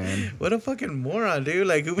fuck, man. What a fucking moron, dude.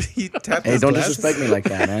 Like, who he tapped Hey, his don't glasses? disrespect me like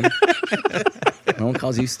that, man. No one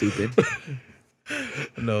calls you stupid.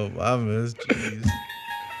 No, mamas. Jeez.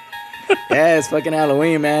 Yeah, it's fucking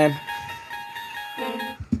Halloween, man.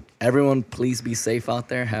 Everyone, please be safe out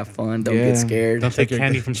there. Have fun. Don't Yeah. get scared. Don't take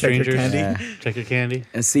candy from check your strangers. candy. Yeah. Check your candy.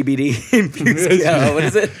 And CBD infused. Yeah, what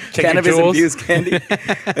is it? Check your Cannabis jewels. infused candy.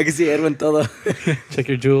 I can see Edwin todo. Check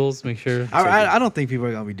your jewels. Make sure. I don't think people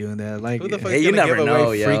are gonna be doing that. Like, Who the fuck Hey, is you gonna never give know,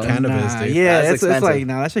 away yo. free cannabis, nah, dude? yeah, That's it's expensive. like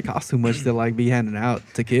that shit costs too much to like be handing out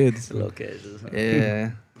to kids. Little kids.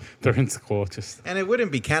 Yeah, They're in school. Just And it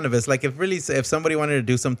wouldn't be cannabis. Like, if somebody wanted to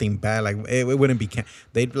do something bad, like it wouldn't be.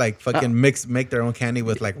 They'd like fucking make their own candy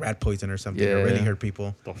with like rat poison or something. Or really Yeah. hurt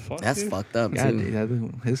people. the fuck. That's dude? fucked up, God,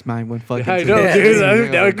 too. his mind went fucking. Yeah, I to know, that. dude. Yeah.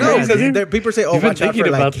 That would No, crazy, dude. people say, "Oh, You've been watch out thinking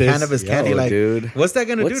for like about this. cannabis candy." Yo, Like, dude. what's that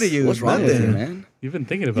gonna do to you? What's wrong with you, Nothing. man? You've been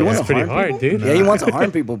thinking You about wanna this pretty harm hard, people? dude. Yeah, he wants to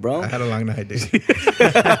harm people, bro. I had a long night, dude.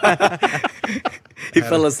 He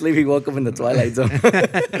fell asleep. He woke up in the twilight zone.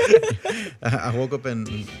 I woke up and.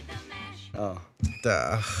 Oh.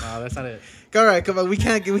 No, that's not it. All right, come on. We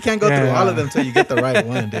can't go through Yeah. all of them until you get the right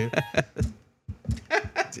one, dude.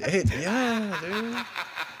 Yeah, dude.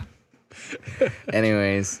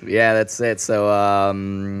 Anyways, yeah, that's it. So,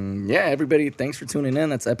 yeah, everybody, thanks for tuning in.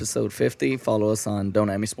 That's episode 50. Follow us on Don't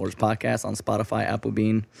At Me Sports Podcast on Spotify, Apple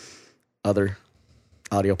Bean, other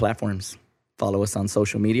audio platforms. Follow us on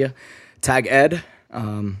social media. Tag Ed.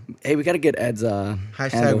 Hey, we got to get Ed's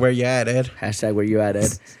Hashtag handle. where you at, Ed? Hashtag where you at,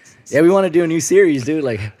 Ed. Yeah, we want to do a new series, dude.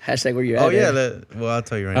 Like, hashtag where you at, Oh yeah. Ed. Well, I'll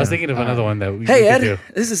tell you right I was now. thinking of another one that we Hey, could Ed. do.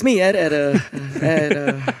 This is me, Ed, All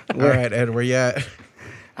right, Ed, where you at?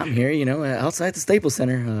 I'm here, outside the Staples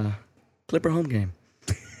Center, Clipper home game.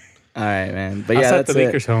 All right, man. But yeah, Outside that's the it.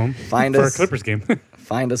 Lakers home Find for us. a Clippers game.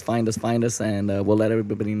 Find us, and we'll let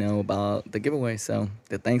everybody know about the giveaway. So,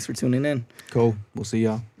 thanks for tuning in. Cool. We'll see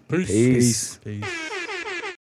y'all. Peace. Peace.